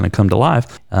Gizmo was going to come to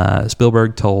life,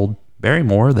 Spielberg told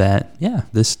Barrymore that,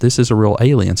 this is a real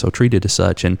alien, so treat it as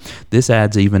such. And this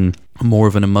adds even more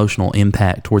of an emotional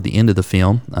impact toward the end of the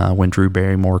film when Drew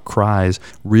Barrymore cries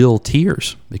real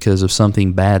tears because of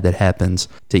something bad that happens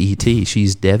to E.T.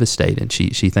 She's devastated.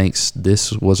 She thinks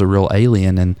this was a real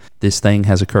alien and this thing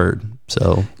has occurred.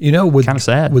 So kind of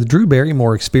sad. With Drew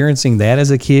Barrymore experiencing that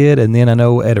as a kid, and then I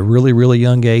know at a really, really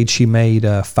young age she made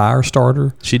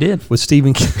Firestarter. She did. With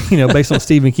Stephen King, based on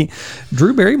Stephen King.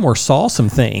 Drew Barrymore saw some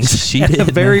things she at did, a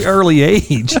very early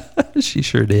age. She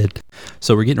sure did.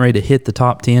 So we're getting ready to hit the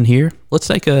top 10 here. Let's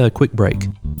take a quick break.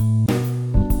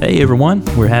 Hey everyone,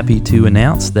 we're happy to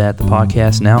announce that the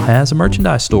podcast now has a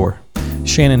merchandise store.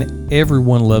 Shannon,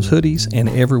 everyone loves hoodies and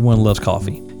everyone loves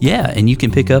coffee. Yeah, and you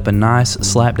can pick up a nice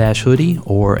Slapdash hoodie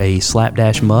or a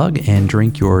Slapdash mug and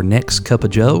drink your next cup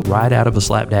of joe right out of a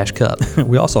Slapdash cup.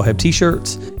 We also have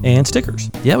t-shirts and stickers.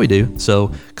 Yeah, we do.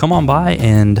 So come on by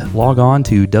and log on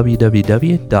to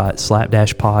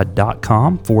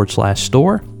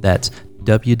www.slapdashpod.com/store. That's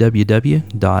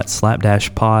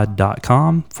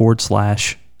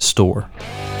www.slapdashpod.com/store.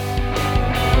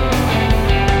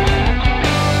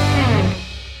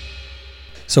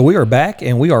 So we are back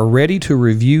and we are ready to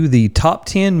review the top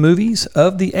 10 movies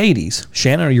of the 80s.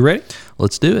 Shannon, are you ready?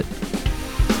 Let's do it.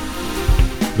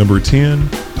 Number 10,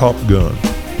 Top Gun.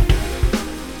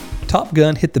 Top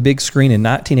Gun hit the big screen in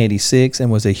 1986 and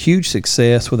was a huge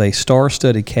success with a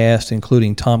star-studded cast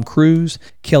including Tom Cruise,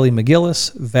 Kelly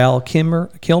McGillis, Val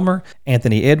Kilmer,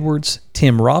 Anthony Edwards,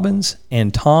 Tim Robbins,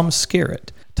 and Tom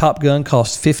Skerritt. Top Gun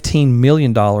cost $15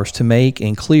 million to make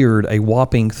and cleared a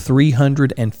whopping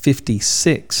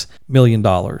 $356 million.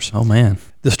 Oh, man.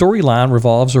 The storyline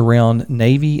revolves around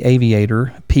Navy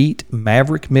aviator Pete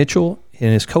Maverick Mitchell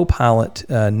and his co-pilot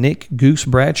Nick Goose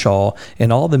Bradshaw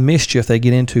and all the mischief they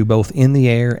get into both in the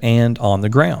air and on the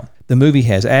ground. The movie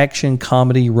has action,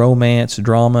 comedy, romance,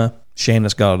 drama.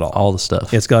 Shannon's got it all. All the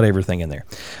stuff. It's got everything in there.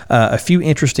 A few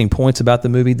interesting points about the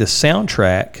movie. The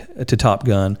soundtrack to Top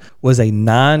Gun was a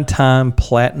 9-time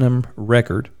platinum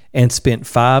record and spent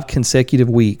 5 consecutive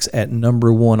weeks at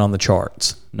number 1 on the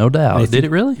charts. No doubt. Did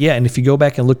it really? Yeah, and if you go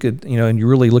back and look at, and you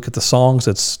really look at the songs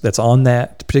that's on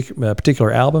that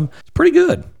particular album, it's pretty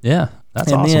good. Yeah.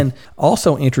 That's and awesome. then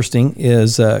also interesting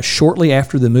is shortly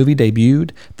after the movie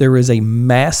debuted, there is a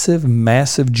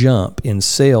massive jump in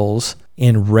sales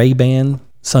in Ray-Ban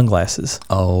sunglasses.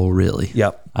 Oh, really?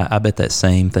 Yep. I bet that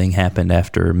same thing happened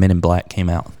after Men in Black came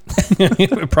out.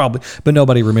 Probably, but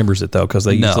nobody remembers it though because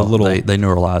they use a little they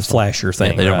neuralized flasher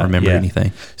thing. Yeah, they don't remember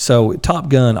anything. So Top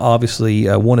Gun, obviously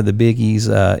one of the biggies.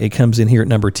 It comes in here at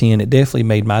number 10. It definitely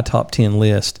made my top 10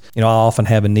 list. I often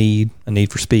have a need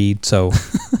for speed, so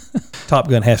Top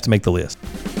Gun has to make the list.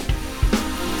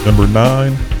 Number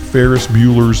 9, Ferris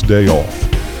Bueller's Day Off.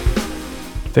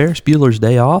 Ferris Bueller's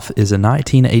Day Off is a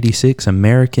 1986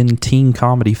 American teen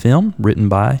comedy film written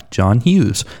by John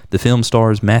Hughes. The film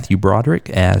stars Matthew Broderick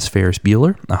as Ferris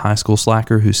Bueller, a high school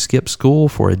slacker who skips school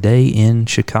for a day in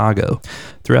Chicago.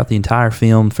 Throughout the entire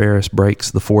film, Ferris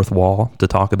breaks the fourth wall to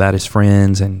talk about his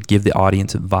friends and give the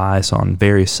audience advice on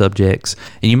various subjects.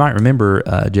 And you might remember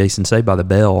Jason Saved by the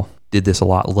Bell did this a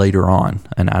lot later on.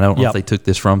 And I don't know if they took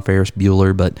this from Ferris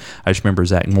Bueller, but I just remember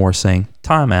Zach Morris saying,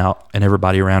 "Time out," and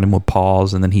everybody around him would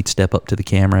pause, and then he'd step up to the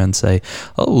camera and say,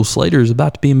 "Oh, Slater's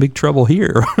about to be in big trouble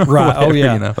here." Right. Whatever, Oh,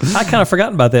 yeah. You know. I kind of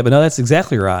forgotten about that, but no, that's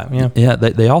exactly right. Yeah. Yeah,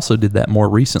 they also did that more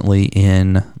recently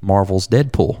in Marvel's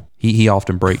Deadpool. He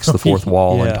often breaks the fourth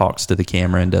wall and talks to the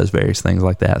camera and does various things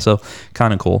like that. So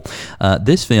kind of cool.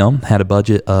 This film had a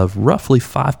budget of roughly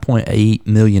 $5.8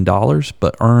 million,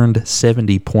 but earned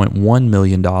 $70.1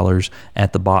 million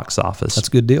at the box office. That's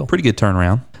a good deal. Pretty good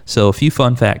turnaround. So a few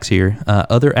fun facts here.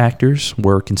 Other actors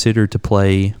were considered to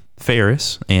play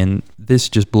Ferris, and this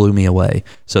just blew me away.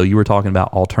 So you were talking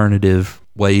about alternative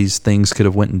ways things could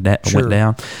have went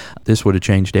down. This would have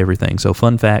changed everything. So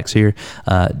fun facts here.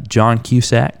 John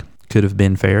Cusack could have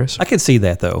been Ferris. I could see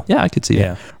that though. Yeah, I could see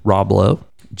that. Rob Lowe,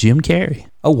 Jim Carrey.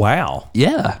 Oh, wow.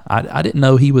 Yeah, I didn't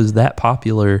know he was that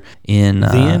popular in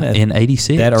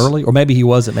 '86. That early? Or maybe he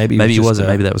wasn't. Maybe he wasn't.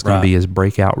 Maybe that was going to be his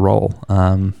breakout role.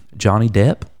 Johnny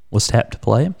Depp was tapped to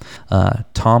play him.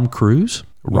 Tom Cruise,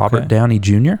 Robert Downey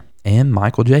Jr., and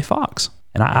Michael J. Fox.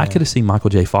 And I could have seen Michael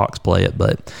J. Fox play it,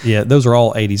 but... Yeah, those are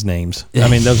all 80s names. I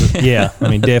mean, those are,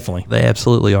 definitely. They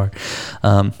absolutely are.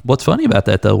 What's funny about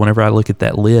that, though, whenever I look at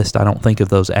that list, I don't think of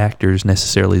those actors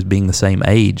necessarily as being the same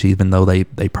age, even though they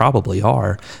probably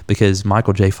are, because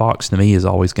Michael J. Fox, to me, is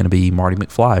always going to be Marty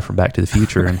McFly from Back to the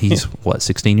Future, and he's,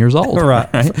 16 years old?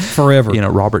 Right. Forever.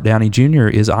 Robert Downey Jr.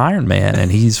 is Iron Man,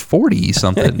 and he's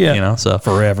 40-something, so...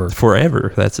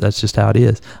 Forever. That's just how it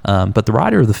is. But the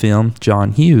writer of the film,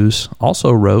 John Hughes, also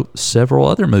wrote several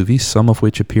other movies, some of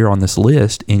which appear on this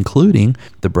list, including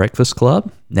The Breakfast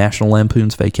Club, National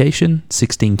Lampoon's Vacation,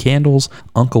 16 Candles,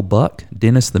 Uncle Buck,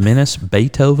 Dennis the Menace,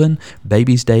 Beethoven,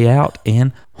 Baby's Day Out,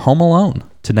 and Home Alone,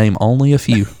 to name only a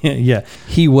few. Yeah,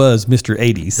 he was Mr.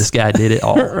 80s. This guy did it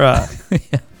all. Right.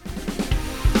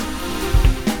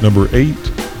 Number 8,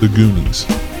 The Goonies.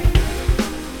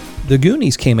 The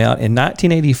Goonies came out in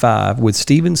 1985 with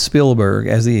Steven Spielberg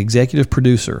as the executive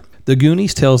producer. The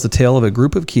Goonies tells the tale of a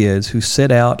group of kids who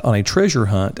set out on a treasure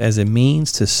hunt as a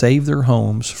means to save their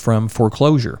homes from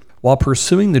foreclosure. While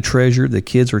pursuing the treasure, the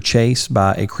kids are chased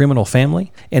by a criminal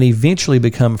family and eventually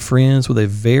become friends with a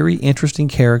very interesting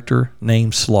character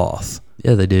named Sloth.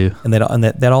 Yeah, they do. And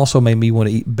that also made me want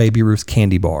to eat Baby Ruth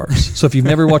candy bars. So if you've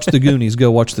never watched The Goonies,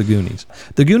 go watch The Goonies.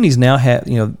 The Goonies now have,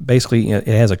 basically it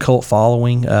has a cult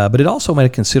following, but it also made a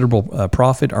considerable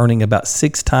profit, earning about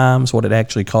 6 times what it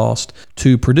actually cost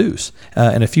to produce.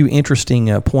 And a few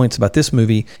interesting points about this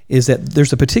movie is that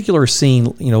there's a particular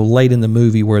scene, late in the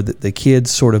movie where the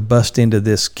kids sort of bust into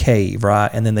this cave,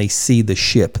 right? And then they see the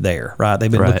ship there, right?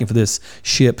 They've been looking for this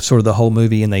ship sort of the whole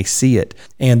movie, and they see it.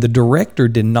 And the director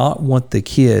did not want the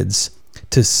kids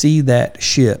to see that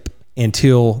ship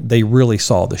until they really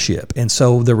saw the ship. And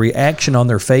so the reaction on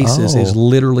their faces is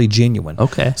literally genuine.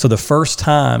 Okay. So the first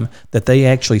time that they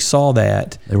actually saw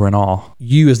that, they were in awe.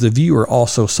 You as the viewer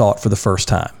also saw it for the first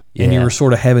time. Yeah. And you were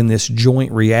sort of having this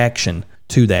joint reaction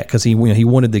to that because he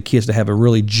wanted the kids to have a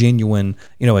really genuine,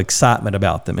 excitement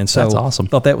about them. And so that's awesome. I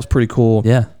thought that was pretty cool.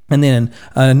 Yeah. And then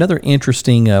another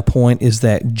interesting point is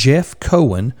that Jeff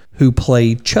Cohen, who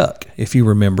played Chuck, if you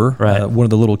remember, one of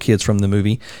the little kids from the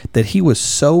movie, that he was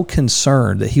so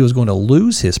concerned that he was going to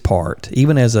lose his part,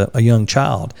 even as a young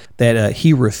child, that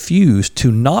he refused to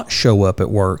not show up at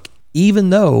work,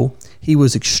 even though he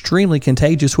was extremely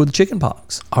contagious with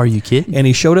chickenpox. Are you kidding? And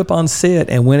he showed up on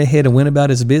set and went ahead and went about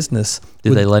his business.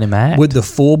 Did they let him act? With the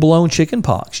full-blown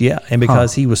chickenpox, yeah. And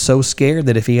because he was so scared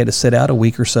that if he had to sit out a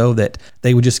week or so, that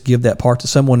they would just give that part to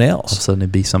someone else. All of a sudden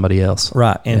it'd be somebody else.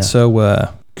 Right. And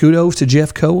so kudos to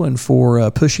Jeff Cohen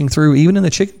for pushing through, even in the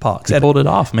chickenpox. He pulled it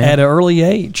off, man. At an early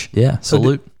age. Yeah,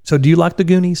 salute. So do you like the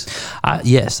Goonies?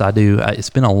 Yes, I do. It's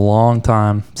been a long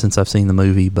time since I've seen the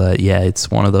movie, but yeah,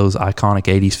 it's one of those iconic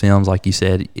 80s films. Like you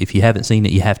said, if you haven't seen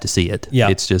it, you have to see it. Yeah.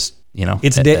 It's just,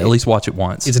 It's at least watch it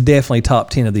once. It's definitely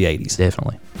top 10 of the 80s.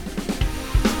 Definitely.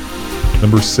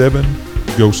 Number 7,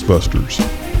 Ghostbusters.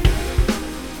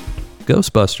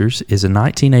 Ghostbusters is a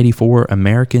 1984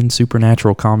 American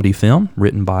supernatural comedy film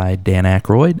written by Dan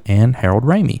Aykroyd and Harold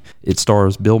Ramey. It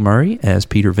stars Bill Murray as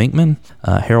Peter Venkman,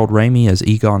 Harold Ramey as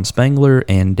Egon Spengler,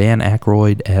 and Dan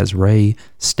Aykroyd as Ray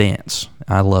Stantz.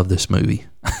 I love this movie.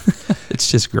 It's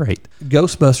just great.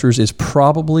 Ghostbusters is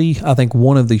probably, I think,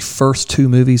 one of the first 2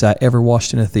 movies I ever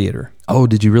watched in a theater. Oh,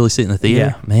 did you really sit in the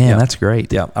theater? Yeah. Man, Yeah. that's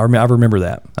great. Yeah, I remember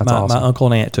that. That's awesome. My uncle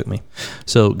and aunt took me.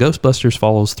 So Ghostbusters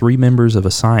follows 3 members of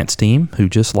a science team who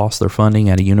just lost their funding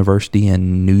at a university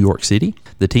in New York City.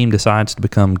 The team decides to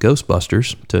become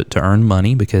Ghostbusters to earn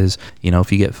money because,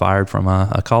 if you get fired from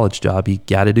a college job, you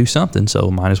got to do something. So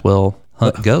might as well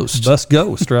hunt ghosts. Bust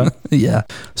ghost, right? Yeah.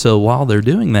 So while they're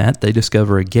doing that, they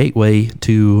discover a gateway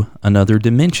to another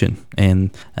dimension.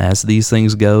 And as these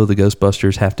things go, the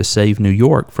Ghostbusters have to save New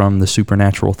York from the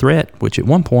supernatural threat, which at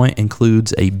one point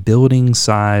includes a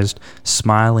building-sized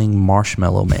smiling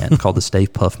marshmallow man called the Stay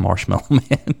Puft Marshmallow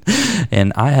Man.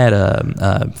 And I had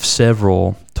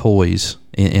several toys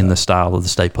in the style of the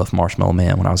Stay Puft Marshmallow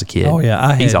Man when I was a kid. Oh,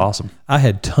 yeah. He's awesome. I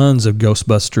had tons of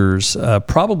Ghostbusters,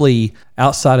 probably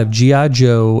outside of G.I.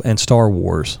 Joe and Star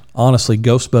Wars. Honestly,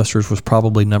 Ghostbusters was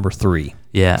probably number 3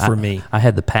 for me. I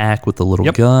had the pack with the little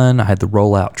Yep. gun. I had the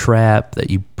rollout trap that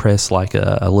you press like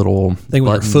a little Thing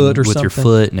with your button foot or with your something.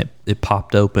 foot, and it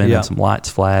popped open Yeah. and some lights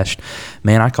flashed.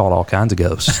 Man, I caught all kinds of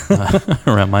ghosts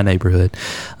around my neighborhood.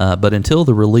 But until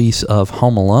the release of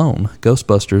Home Alone,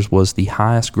 Ghostbusters was the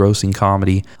highest grossing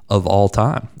comedy of all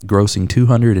time, grossing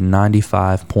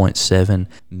 $295.7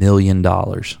 million.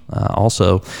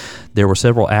 Also, there were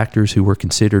several actors who were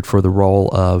considered for the role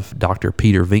of Dr.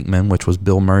 Peter Venkman, which was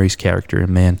Bill Murray's character. And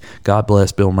man, God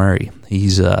bless Bill Murray.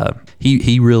 He's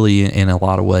he really, in a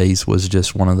lot of ways, was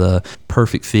just one of the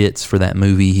perfect fits for that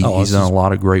movie. He's done a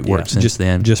lot of great work since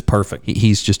then. Just perfect.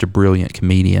 He's just a brilliant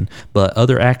comedian. But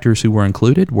other actors who were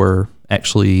included were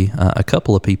actually a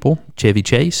couple of people, Chevy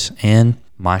Chase and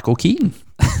Michael Keaton.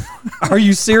 Are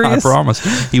you serious? I promise.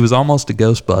 He was almost a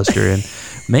Ghostbuster, and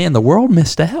man, the world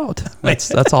missed out.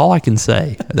 That's all I can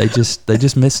say. They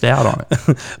just missed out on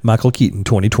it. Michael Keaton,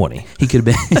 2020. He could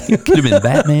have been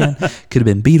Batman, could have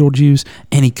been Beetlejuice,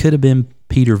 and he could have been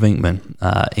Peter Venkman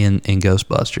in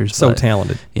Ghostbusters. So But,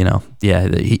 talented.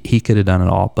 He could have done it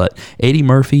all. But Eddie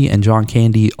Murphy and John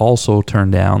Candy also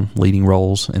turned down leading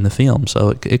roles in the film, so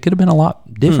it could have been a lot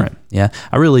different. Yeah,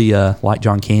 I really like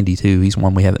John Candy too. He's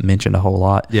one we haven't mentioned a whole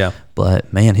lot. Yeah.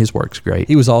 But man, his work's great.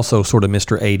 He was also sort of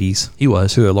Mr. 80s. He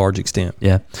was. To a large extent.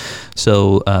 Yeah.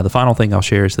 So the final thing I'll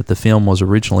share is that the film was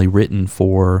originally written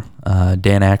for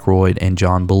Dan Aykroyd and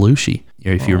John Belushi.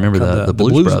 If you remember the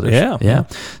Blues Brothers. Yeah.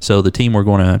 So the team were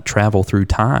going to travel through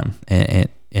time and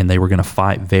they were going to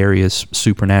fight various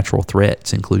supernatural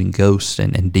threats, including ghosts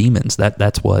and demons.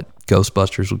 That's what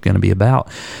Ghostbusters was going to be about.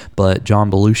 But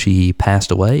John Belushi passed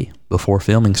away before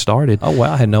filming started. Oh,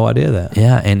 wow. I had no idea that.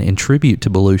 Yeah, and in tribute to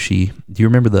Belushi, do you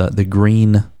remember the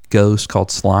green ghost called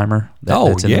Slimer?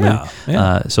 That's in the movie?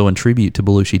 Yeah. So in tribute to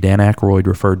Belushi, Dan Aykroyd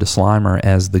referred to Slimer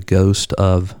as the ghost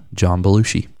of John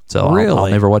Belushi. So Really? I'll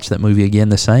never watch that movie again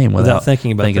the same without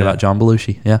thinking about that. John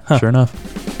Belushi. Yeah, sure enough.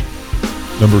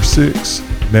 Number 6,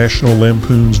 National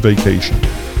Lampoon's Vacation.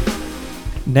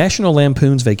 National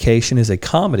Lampoon's Vacation is a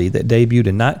comedy that debuted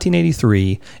in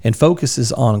 1983 and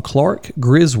focuses on Clark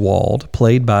Griswold,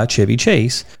 played by Chevy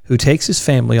Chase, who takes his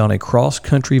family on a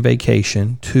cross-country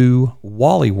vacation to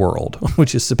Wally World,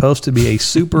 which is supposed to be a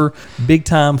super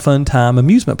big-time, fun-time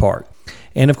amusement park.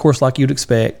 And, of course, like you'd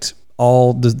expect,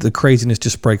 all the craziness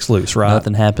just breaks loose, right?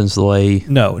 Nothing happens the way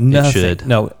Nothing. it should.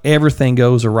 No, everything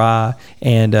goes awry.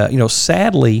 And,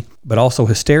 sadly, but also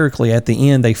hysterically, at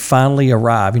the end, they finally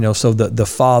arrive. So the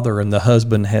father and the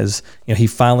husband has, he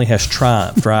finally has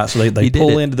triumphed, right? So they He did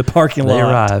pull it. into the parking lot. They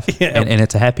arrive, Yeah. and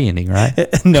it's a happy ending, right?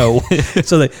 No.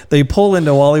 So they pull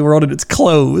into Wally World and it's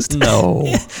closed.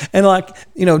 No.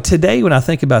 And today when I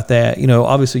think about that,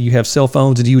 obviously you have cell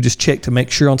phones and you would just check to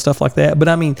make sure on stuff like that. But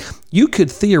I mean, you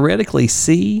could theoretically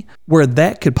see where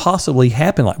that could possibly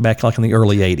happen, back in the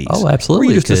early 80s. Oh, absolutely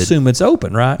Where you it just could. assume it's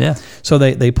open, right? Yeah. So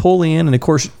they pull in, and of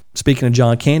course, speaking of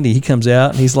John Candy, he comes out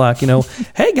and he's like,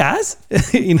 hey guys,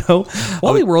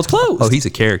 Wally World's closed. Oh, he's a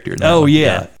character now. Oh,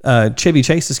 yeah. Chevy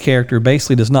Chase's character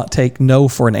basically does not take no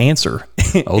for an answer.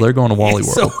 Oh, they're going to Wally World.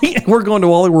 So we're going to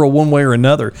Wally World one way or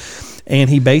another. and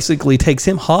he basically takes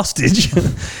him hostage.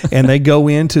 And they go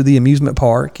into the amusement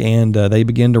park, and they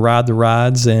begin to ride the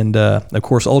rides. And of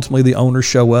course, ultimately, the owners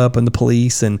show up and the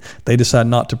police, and they decide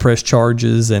not to press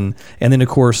charges. And then, of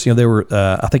course, there were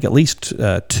I think at least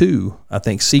two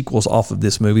sequels off of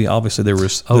this movie. Obviously, there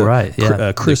was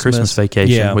the Christmas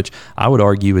Vacation, which I would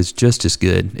argue is just as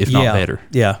good, if not better.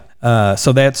 Yeah.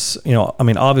 So that's,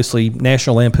 obviously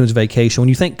National Lampoon's Vacation. When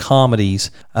you think comedies,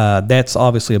 that's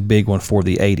obviously a big one for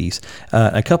the 80s.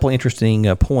 A couple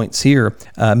interesting points here.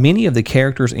 Many of the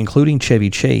characters, including Chevy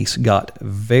Chase, got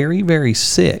very, very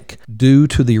sick due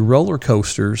to the roller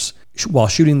coasters while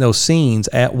shooting those scenes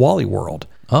at Wally World.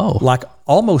 Oh. Like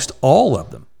almost all of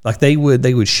them. Like they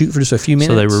would shoot for just a few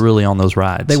minutes. So they were really on those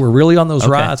rides. They were really on those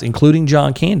rides, including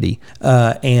John Candy.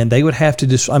 And they would have to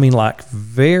just,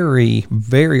 very,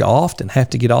 very often have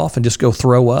to get off and just go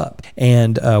throw up.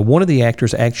 And one of the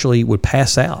actors actually would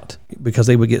pass out because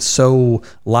they would get so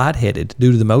lightheaded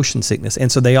due to the motion sickness.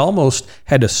 And so they almost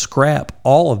had to scrap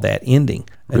all of that ending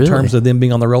in terms of them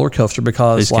being on the roller coaster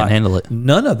because they just can't handle it.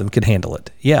 None of them could handle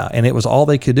it. Yeah. And it was all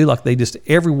they could do. Like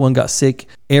everyone got sick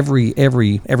every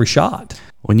shot.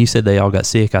 When you said they all got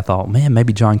sick, I thought, man,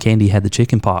 maybe John Candy had the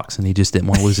chicken pox and he just didn't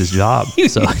want to lose his job.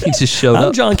 So he just showed up.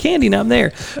 I'm John Candy and I'm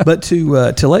there. But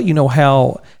to let you know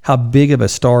how big of a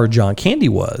star John Candy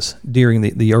was during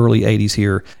the early 80s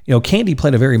here, Candy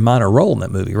played a very minor role in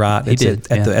that movie, right? He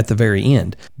did. At the very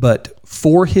end. But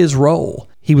for his role,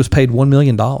 he was paid $1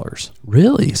 million.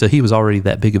 Really? So he was already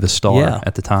that big of a star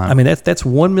at the time. That's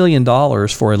 $1 million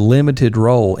for a limited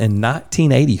role in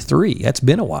 1983. That's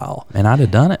been a while. And I'd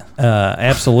have done it.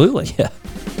 Absolutely. Yeah.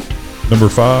 Number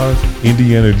 5,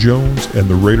 Indiana Jones and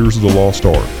the Raiders of the Lost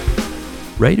Ark.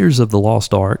 Raiders of the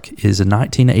Lost Ark is a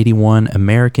 1981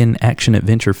 American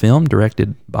action-adventure film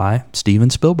directed by Steven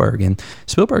Spielberg. And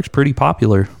Spielberg's pretty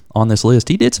popular on this list.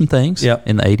 He did some things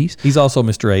in the 80s. He's also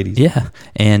Mr. 80s. Yeah.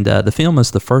 And the film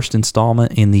is the first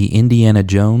installment in the Indiana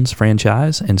Jones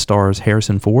franchise and stars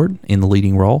Harrison Ford in the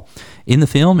leading role. In the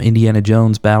film, Indiana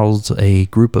Jones battles a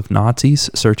group of Nazis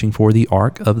searching for the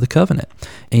Ark of the Covenant.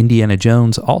 Indiana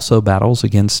Jones also battles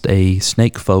against a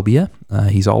snake phobia.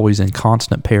 He's always in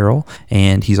constant peril,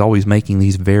 and he's always making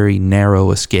these very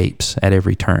narrow escapes at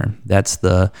every turn. That's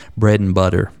the bread and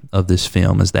butter of this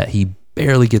film, is that he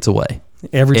barely gets away.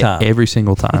 Every time. Every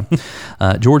single time.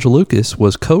 George Lucas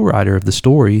was co-writer of the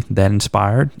story that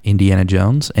inspired Indiana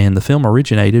Jones, and the film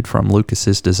originated from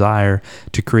Lucas's desire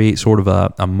to create sort of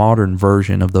a modern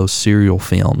version of those serial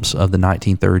films of the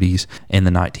 1930s and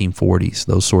the 1940s,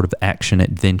 those sort of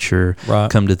action-adventure,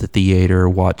 come to the theater,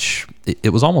 watch.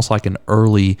 It was almost like an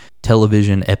early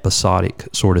television episodic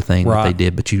sort of thing that they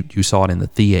did, but you saw it in the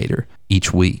theater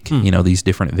each week, these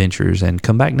different adventures, and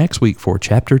come back next week for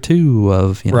chapter 2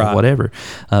 of, whatever.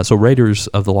 So Raiders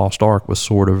of the Lost Ark was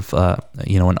sort of,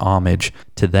 an homage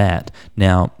to that.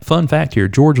 Now, fun fact here,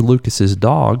 George Lucas's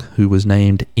dog, who was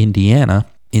named Indiana,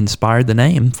 inspired the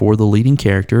name for the leading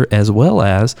character, as well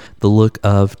as the look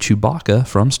of Chewbacca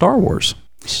from Star Wars.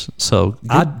 So,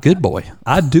 good boy.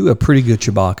 I do a pretty good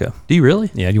Chewbacca. Do you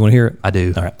really? Yeah, do you want to hear it? I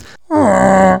do. All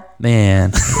right. Man,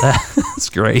 that's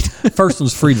great. First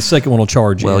one's free, the second one will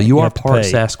charge you. Well, you are part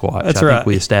Sasquatch. That's I right. think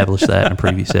we established that in a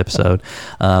previous episode.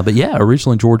 But yeah,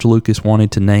 originally George Lucas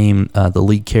wanted to name the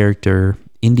lead character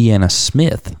Indiana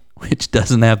Smith, which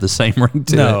doesn't have the same ring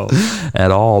to it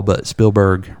at all. But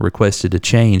Spielberg requested a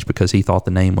change because he thought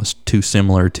the name was too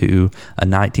similar to a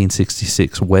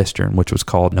 1966 Western, which was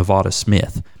called Nevada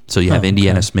Smith. So you have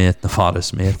Indiana Smith, Nevada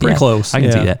Smith. Pretty close. I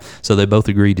can see that. So they both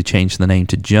agreed to change the name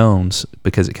to Jones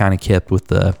because it kind of kept with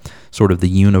the sort of the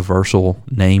universal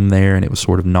name there, and it was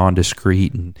sort of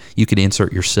nondiscreet, and you could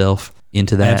insert yourself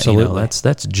into that. Absolutely.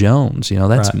 That's Jones.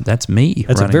 That's me.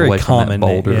 That's a very away common from that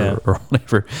boulder name, or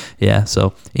whatever. Yeah.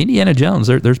 So Indiana Jones.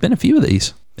 There's been a few of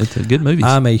these. It's a good movies.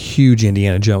 I'm a huge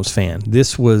Indiana Jones fan.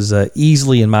 This was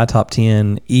easily in my top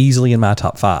 10, easily in my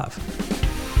top 5.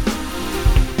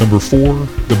 Number 4,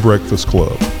 The Breakfast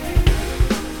Club.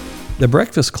 The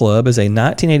Breakfast Club is a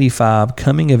 1985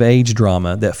 coming-of-age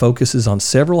drama that focuses on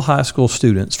several high school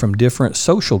students from different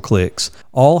social cliques,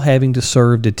 all having to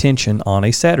serve detention on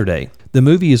a Saturday. The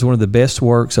movie is one of the best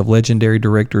works of legendary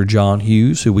director John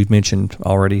Hughes, who we've mentioned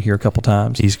already here a couple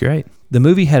times. He's great. The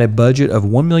movie had a budget of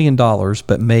 $1 million,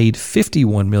 but made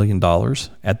 $51 million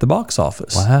at the box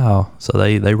office. Wow. So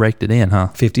they raked it in, huh?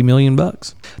 $50 million.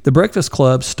 The Breakfast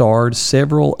Club starred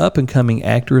several up-and-coming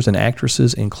actors and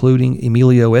actresses, including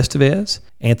Emilio Estevez,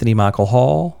 Anthony Michael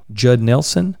Hall, Judd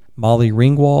Nelson, Molly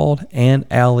Ringwald, and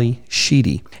Ali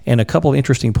Sheedy. And a couple of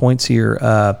interesting points here.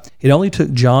 It only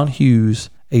took John Hughes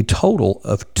a total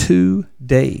of 2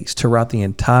 days to write the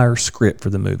entire script for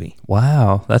the movie.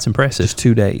 Wow, that's impressive. Just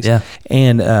 2 days. Yeah.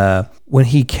 And when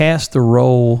he cast the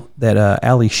role that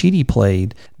Ali Sheedy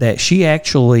played, that she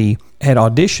actually had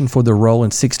auditioned for the role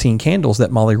in 16 Candles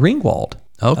that Molly Ringwald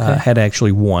had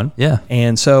actually won. Yeah.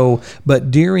 And so,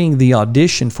 but during the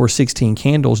audition for 16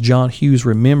 Candles, John Hughes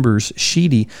remembers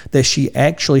Sheedy that she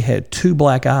actually had 2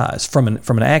 black eyes from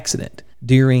an accident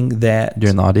during the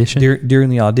audition. During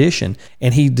the audition,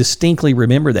 and he distinctly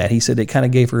remembered that. He said it kind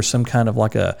of gave her some kind of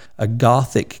like a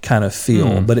gothic kind of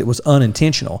feel, but it was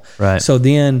unintentional. Right. So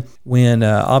then, when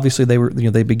obviously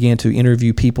they began to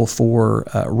interview people for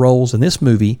roles in this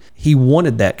movie, he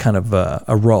wanted that kind of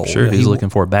a role. Sure, he was looking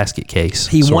for a basket case.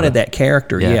 He wanted that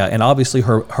character, yeah. And obviously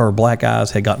her black eyes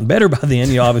had gotten better by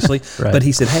then, obviously. Right. But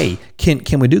he said, "Hey,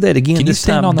 can we do that again? Can this you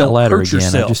stand time on that don't ladder hurt again?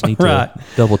 yourself." I just need to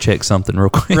double check something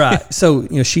real quick. Right. So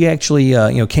she actually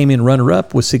came in runner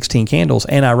up with 16 Candles,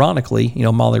 and ironically,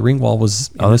 Molly Ringwald was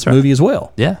in this movie as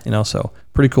well. Yeah. So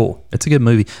pretty cool. It's a good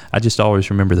movie. I just always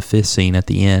remember the fist scene at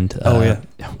the end. Yeah.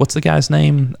 What's the guy's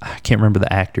name? I can't remember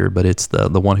the actor, but it's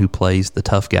the one who plays the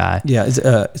tough guy. Yeah.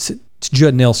 It's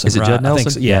Judd Nelson. Is it right? Judd Nelson? I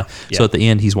think so. Yeah. So at the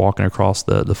end, he's walking across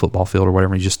the football field or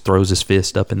whatever, and he just throws his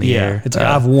fist up in the air. It's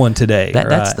I've won today.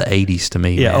 That's the 80s to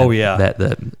me. Yeah. Man. Oh yeah.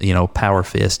 That power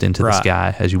fist into the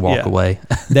sky as you walk away.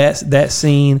 That's that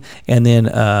scene, and then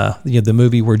the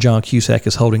movie where John Cusack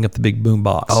is holding up the big boom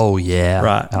box. Oh yeah.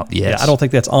 Right. Oh, yes. Yeah, I don't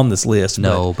think that's on this list.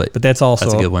 No, but that's also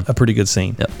that's a good one. A pretty good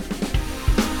scene. Yep.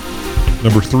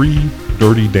 Number 3,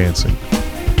 Dirty Dancing.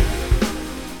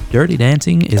 Dirty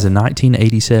Dancing is a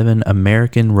 1987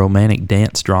 American romantic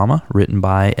dance drama written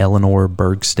by Eleanor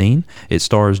Bergstein. It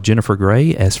stars Jennifer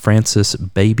Grey as Frances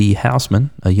Baby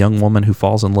Houseman, a young woman who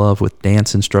falls in love with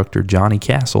dance instructor Johnny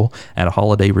Castle at a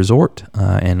holiday resort.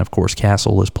 And of course,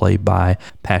 Castle is played by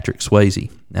Patrick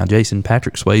Swayze. Now, Jason,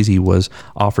 Patrick Swayze was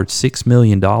offered $6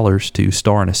 million to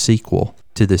star in a sequel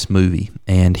to this movie,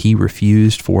 and he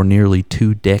refused for nearly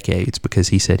 2 decades because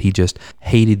he said he just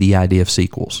hated the idea of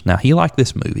sequels. Now, he liked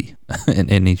this movie,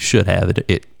 and he should have.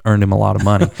 It earned him a lot of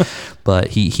money, but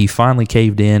he finally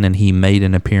caved in, and he made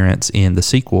an appearance in the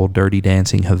sequel, Dirty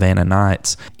Dancing Havana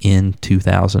Nights, in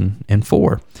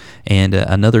 2004. And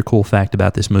another cool fact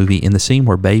about this movie, in the scene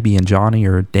where Baby and Johnny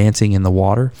are dancing in the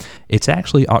water, it's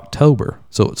actually October,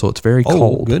 so it's very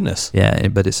cold. Oh, goodness. Yeah,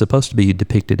 but it's supposed to be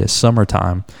depicted as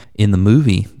summertime in the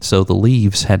movie, so the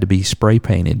leaves had to be spray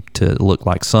painted to look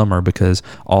like summer because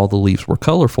all the leaves were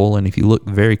colorful, and if you look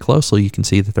very closely, you can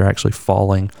see that they're actually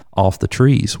falling off the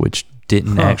trees, which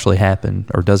didn't actually happen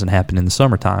or doesn't happen in the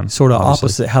summertime. Sort of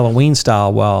opposite Halloween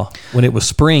style, when it was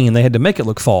spring and they had to make it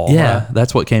look fall. Yeah, right?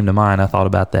 That's what came to mind. I thought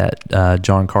about that.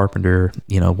 John Carpenter,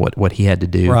 what he had to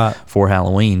do for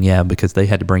Halloween. Yeah, because they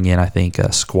had to bring in, I think,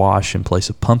 squash in place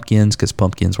of pumpkins because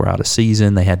pumpkins were out of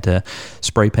season. They had to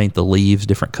spray paint the leaves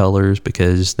different colors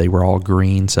because they were all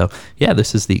green. So, yeah,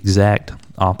 this is the exact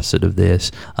opposite of this.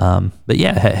 But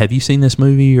yeah, have you seen this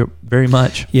movie very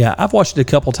much? Yeah, I've watched it a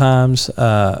couple times.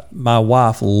 My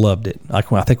wife loved it. I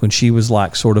think when she was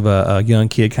like sort of a young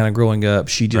kid kind of growing up,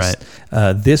 she just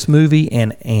this movie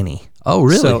and Annie. Oh,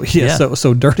 really? So yeah.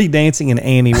 So Dirty Dancing and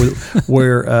Annie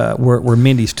were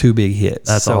Mindy's 2 big hits.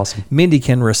 That's awesome. Mindy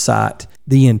can recite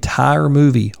the entire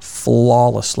movie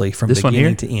flawlessly from this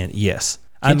beginning to end. Yes.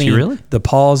 Can she really? The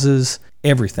pauses,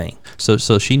 everything. So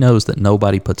she knows that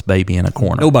nobody puts Baby in a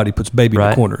corner. Nobody puts Baby in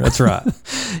a corner. That's right.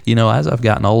 As I've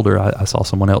gotten older, I saw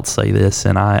someone else say this,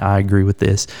 and I agree with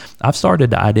this. I've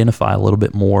started to identify a little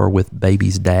bit more with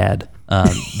Baby's dad.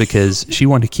 Because she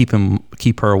wanted to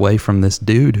keep her away from this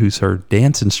dude who's her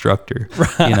dance instructor,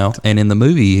 right. And in the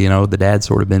movie, the dad's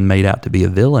sort of been made out to be a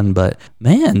villain, but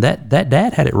man, that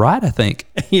dad had it right, I think.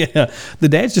 Yeah, the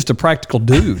dad's just a practical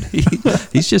dude.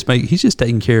 he's just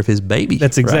taking care of his baby.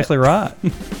 That's exactly right.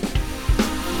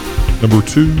 Number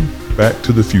 2, Back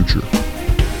to the Future.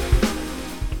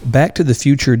 Back to the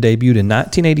Future debuted in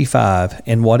 1985,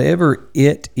 and whatever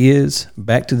it is,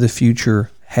 Back to the Future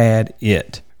had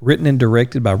it. Written and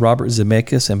directed by Robert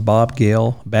Zemeckis and Bob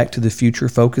Gale, Back to the Future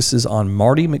focuses on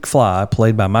Marty McFly,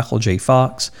 played by Michael J.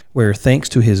 Fox, where thanks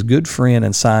to his good friend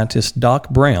and scientist Doc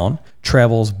Brown,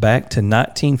 travels back to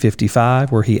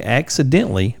 1955, where he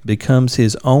accidentally becomes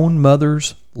his own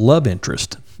mother's love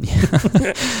interest.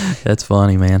 That's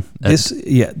funny, man.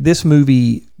 This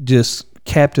movie just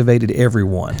captivated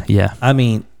everyone. Yeah. I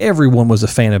mean, everyone was a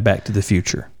fan of Back to the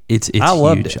Future. It's I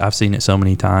loved huge. it. I've seen it so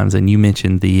many times, and you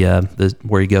mentioned the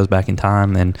where he goes back in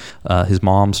time, and his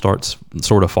mom starts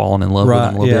sort of falling in love with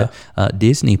him a little bit.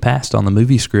 Disney passed on the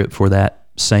movie script for that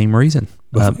same reason.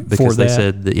 because they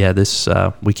said that, this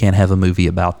we can't have a movie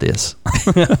about this.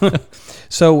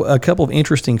 So a couple of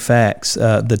interesting facts.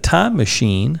 The time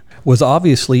machine was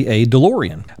obviously a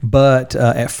DeLorean, but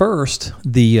at first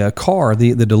the car,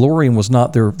 the DeLorean was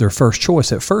not their first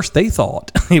choice. At first they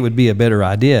thought it would be a better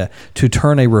idea to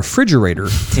turn a refrigerator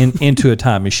into a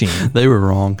time machine. They were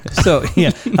wrong. So yeah,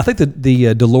 I think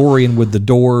the DeLorean with the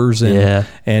doors and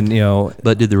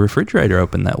But did the refrigerator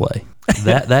open that way?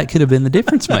 That could have been the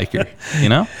difference maker,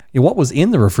 what was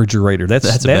in the refrigerator?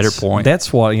 That's a better point.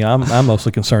 That's what I'm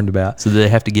mostly concerned about. So they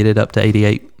have to get it up to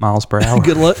 88 miles per hour.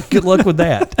 Good luck with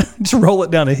that. Just roll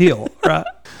it down a hill, right?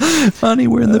 Funny,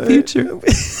 we're in the future.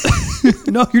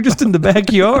 No, you're just in the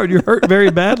backyard. You're hurt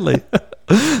very badly.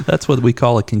 That's what we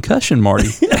call a concussion, Marty.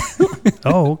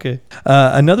 Oh, okay.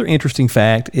 Another interesting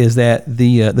fact is that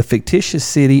the fictitious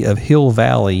city of Hill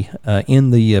Valley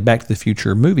in the Back to the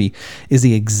Future movie is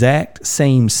the exact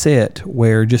same set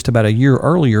where just about a year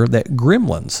earlier that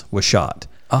Gremlins was shot.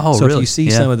 Oh, so really? if you see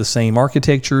some of the same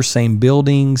architecture, same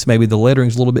buildings, maybe the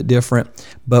lettering's a little bit different,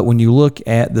 but when you look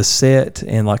at the set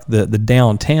and like the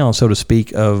downtown, so to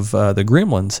speak, of the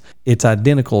Gremlins, it's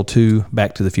identical to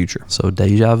Back to the Future. So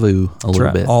deja vu a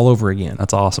little bit. All over again.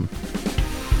 That's awesome.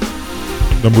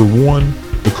 Number 1,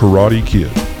 The Karate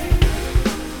Kid.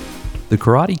 The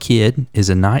Karate Kid is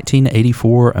a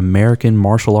 1984 American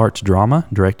martial arts drama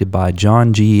directed by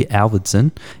John G.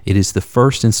 Avildsen. It is the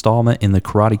first installment in the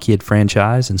Karate Kid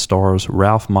franchise and stars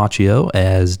Ralph Macchio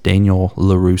as Daniel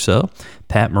LaRusso,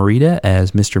 Pat Morita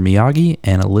as Mr. Miyagi,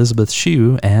 and Elizabeth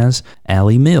Shue as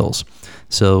Allie Mills.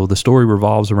 So the story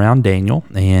revolves around Daniel,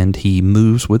 and he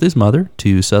moves with his mother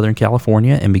to Southern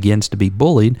California and begins to be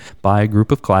bullied by a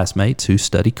group of classmates who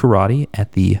study karate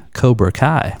at the Cobra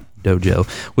Kai dojo,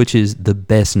 which is the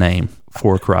best name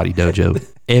for a karate dojo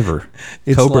ever.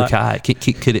 Cobra Kai.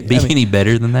 Could it be any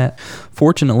better than that?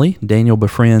 Fortunately, Daniel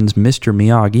befriends Mr.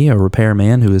 Miyagi, a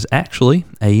repairman who is actually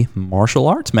a martial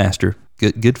arts master.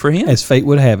 Good for him. As fate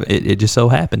would have it. It just so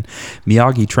happened.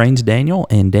 Miyagi trains Daniel,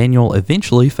 and Daniel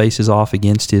eventually faces off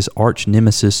against his arch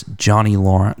nemesis, Johnny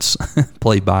Lawrence,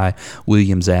 played by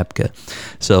William Zabka.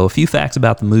 So a few facts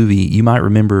about the movie. You might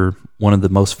remember one of the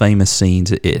most famous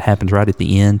scenes. It happens right at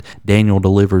the end. Daniel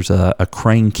delivers a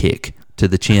crane kick to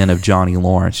the chin of Johnny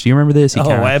Lawrence. Do you remember this?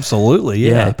 Absolutely,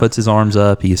 yeah. He puts his arms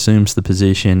up, he assumes the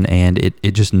position, and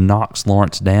it just knocks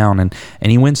Lawrence down, and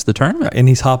he wins the tournament. And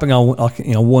he's hopping on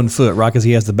 1 foot, right, because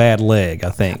he has the bad leg, I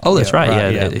think. Oh, that's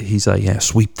right. He's like,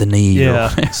 sweep the knee.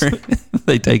 Yeah.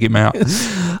 They take him out.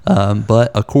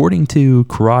 But according to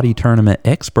karate tournament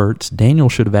experts, Daniel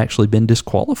should have actually been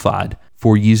disqualified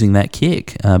for using that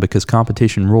kick because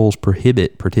competition rules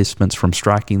prohibit participants from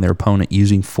striking their opponent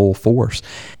using full force.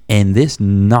 And this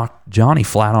knocked Johnny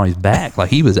flat on his back. Like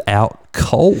he was out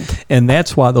cold. And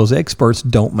that's why those experts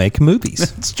don't make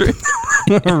movies. That's true.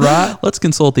 Right? Let's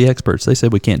consult the experts. They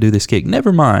said we can't do this kick.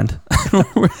 Never mind.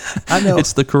 I know.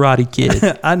 It's the Karate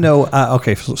Kid. I know.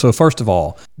 Okay, so first of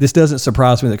all, this doesn't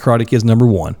surprise me that Karate Kid's number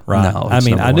 1, right? No, I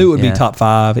mean, I knew it would be top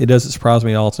 5. It doesn't surprise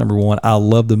me at all. It's number 1. I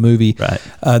love the movie. Right.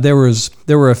 There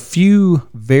were a few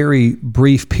very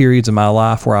brief periods in my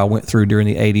life where I went through during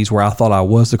the 80s where I thought I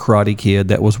was the Karate Kid.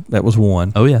 That was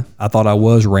one. Oh, yeah. I thought I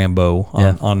was Rambo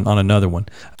on another one.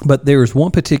 But there was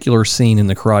one particular scene in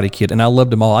the Karate Kid, and I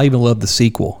loved them all. I even loved the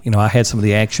sequel. I had some of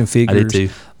the action figures. I did too.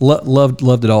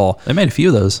 Loved it all. They made a few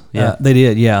of those. Yeah, they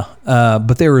did. Yeah,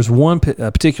 but there was one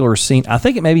particular scene. I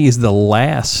think it maybe is the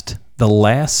last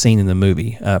scene in the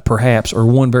movie, perhaps, or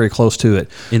one very close to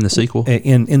it in the sequel.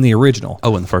 In the original.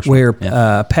 Oh, in the first where one.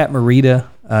 Where Pat Morita.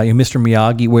 Mr.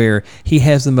 Miyagi, where he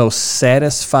has the most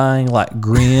satisfying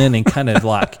grin and kind of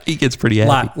he gets pretty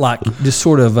happy, like just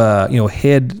sort of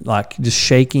head just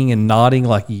shaking and nodding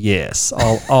yes,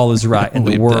 all is right in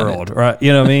the world, right?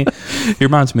 You know what I mean? He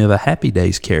reminds me of a Happy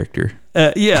Days character.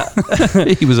 Yeah,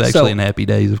 he was actually in Happy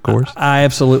Days, of course. I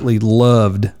absolutely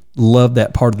loved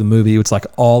that part of the movie. It's like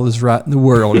all is right in the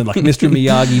world, and Mr.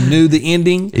 Miyagi knew the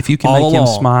ending. If you can make him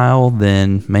smile,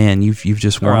 then man, you've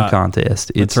just won a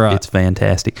contest. It's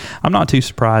fantastic. I'm not too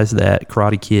surprised that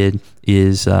Karate Kid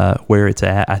is where it's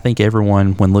at. I think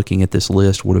everyone, when looking at this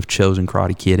list, would have chosen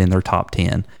Karate Kid in their top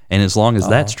 10. And as long as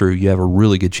that's true, you have a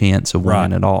really good chance of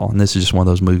winning it all. And this is just one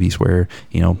of those movies where,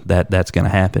 that's going to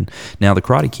happen. Now, the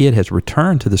Karate Kid has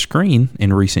returned to the screen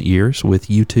in recent years with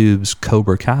YouTube's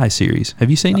Cobra Kai series. Have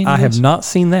you seen any of this? I have not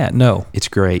seen that, no. It's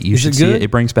great. You should see it.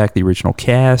 It brings back the original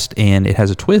cast, and it has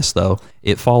a twist, though.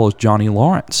 It follows Johnny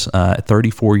Lawrence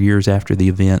 34 years after the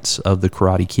events of the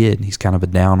Karate Kid. He's kind of a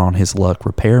down-on-his-luck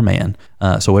repairman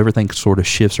So everything sort of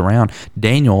shifts around.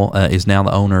 Daniel is now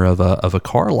the owner of a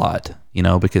car lot,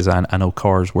 because I know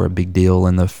cars were a big deal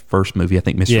in the first movie. I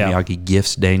think Mr. Miyagi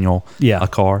gifts Daniel a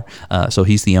car. So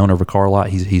he's the owner of a car lot.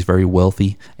 He's very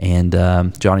wealthy. And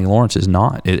Johnny Lawrence is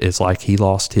not. It's like he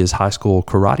lost his high school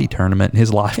karate tournament and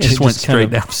his life just went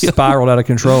straight down. Spiraled out of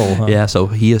control. Huh? Yeah, so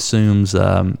he assumes,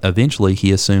 eventually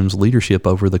he assumes leadership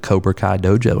over the Cobra Kai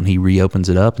dojo, and he reopens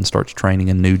it up and starts training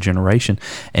a new generation.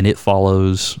 And it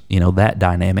follows, that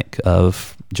dynamic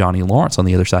of Johnny Lawrence on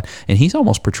the other side. And he's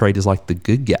almost portrayed as like the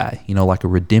good guy, like a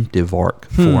redemptive arc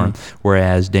for him.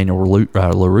 Whereas Daniel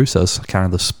LaRusso's kind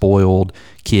of the spoiled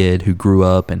kid who grew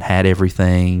up and had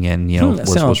everything and,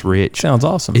 was rich. Sounds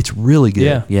awesome. It's really good.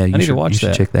 Yeah, you I need should to watch you should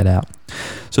that. check that out.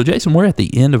 So, Jason, we're at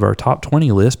the end of our top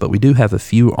 20 list, but we do have a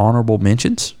few honorable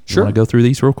mentions. Sure. You want to go through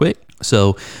these real quick?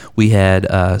 So we had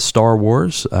Star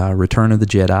Wars, Return of the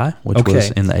Jedi, which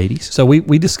was in the 80s. So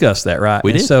we discussed that, right?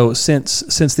 We did. So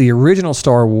since the original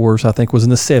Star Wars, I think, was in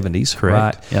the 70s,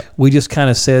 Correct. right? Yep. We just kind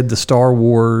of said the Star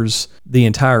Wars, the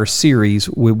entire series,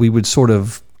 we would sort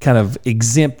of kind of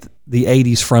exempt the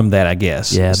 80s from that, I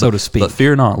guess, so to speak. But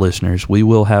fear not, listeners, we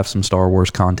will have some Star Wars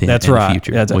content That's in right. the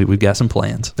future. We've got some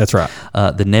plans. That's right.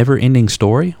 The Never Ending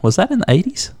Story, was that in the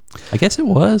 80s? I guess it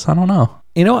was. I don't know.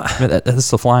 That's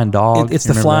the flying dog. It's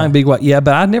the flying big white. Yeah,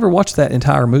 but I never watched that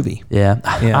entire movie. Yeah.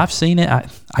 I've seen it.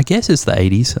 I guess it's the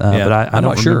 80s, but I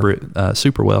don't remember it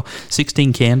super well.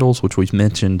 16 Candles, which we've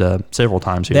mentioned several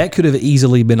times here. That could have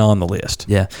easily been on the list.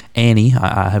 Yeah. Annie,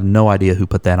 I have no idea who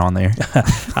put that on there.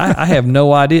 I have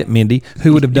no idea, Mindy,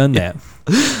 who would have done that.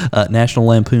 National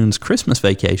Lampoon's Christmas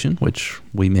Vacation, which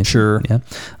we mentioned. Sure.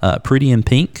 Yeah. Pretty in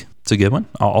Pink. It's a good one.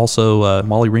 Also,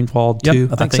 Molly Ringwald, too.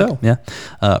 I think so. Yeah.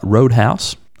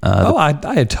 Roadhouse. I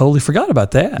had totally forgot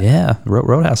about that. Yeah.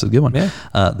 Roadhouse is a good one. Yeah.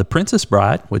 The Princess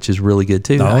Bride, which is really good,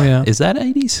 too. Oh, yeah. Is that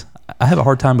 80s? I have a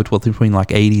hard time between like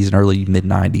 80s and early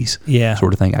mid-90s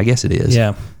sort of thing. I guess it is.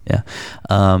 Yeah. Yeah.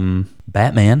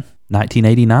 Batman,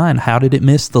 1989. How did it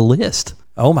miss the list?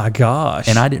 Oh my gosh!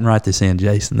 And I didn't write this in,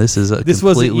 Jason. This is a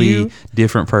completely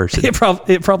different person. It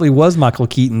probably was Michael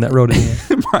Keaton that wrote it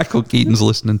in. Michael Keaton's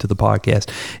listening to the podcast.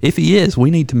 If he is,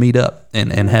 we need to meet up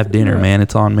and have dinner, man.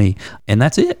 It's on me. And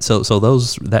that's it. So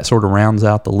that sort of rounds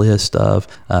out the list of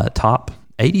top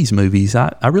 80s movies.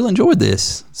 I really enjoyed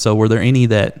this. So were there any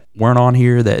that weren't on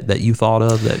here that you thought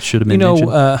of that should have been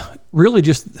mentioned? Really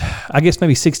just, I guess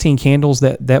maybe 16 Candles.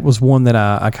 That was one that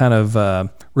I kind of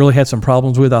really had some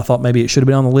problems with. I thought maybe it should have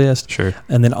been on the list. Sure.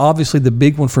 And then obviously the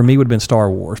big one for me would have been Star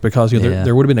Wars, because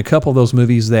there would have been a couple of those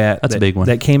movies that's a big one,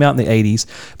 that came out in the 80s.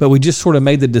 But we just sort of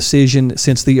made the decision,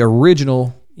 since the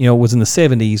original was in the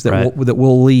 70s, that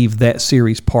we'll leave that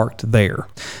series parked there.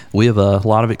 We have a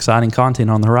lot of exciting content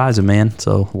on the horizon, man.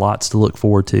 So lots to look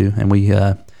forward to, and we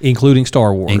including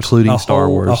Star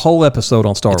Wars, a whole episode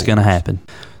on Star Wars. It's going to happen.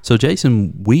 So,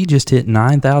 Jason, we just hit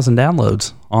 9,000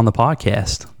 downloads on the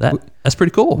podcast. That's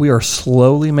pretty cool. We are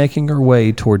slowly making our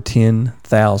way toward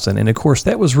 10,000. And, of course,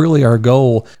 that was really our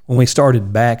goal when we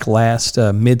started back last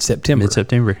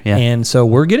mid-September. Yeah. And so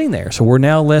we're getting there. So we're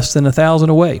now less than 1,000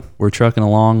 away. We're trucking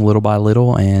along little by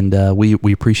little, and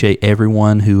we appreciate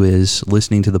everyone who is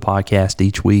listening to the podcast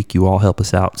each week. You all help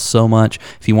us out so much.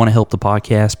 If you want to help the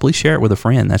podcast, please share it with a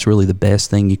friend. That's really the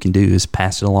best thing you can do, is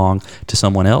pass it along to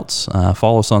someone else.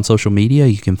 Follow us on social media.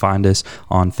 You can find us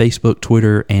on Facebook,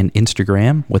 Twitter, and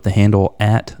Instagram with the handle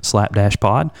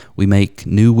 @slapdashpod. We make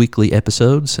new weekly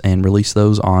episodes and release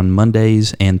those on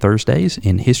Mondays and Thursdays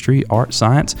in history, art,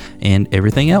 science, and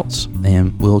everything else.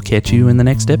 And we'll catch you in the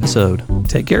next episode.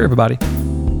 Take care, everybody.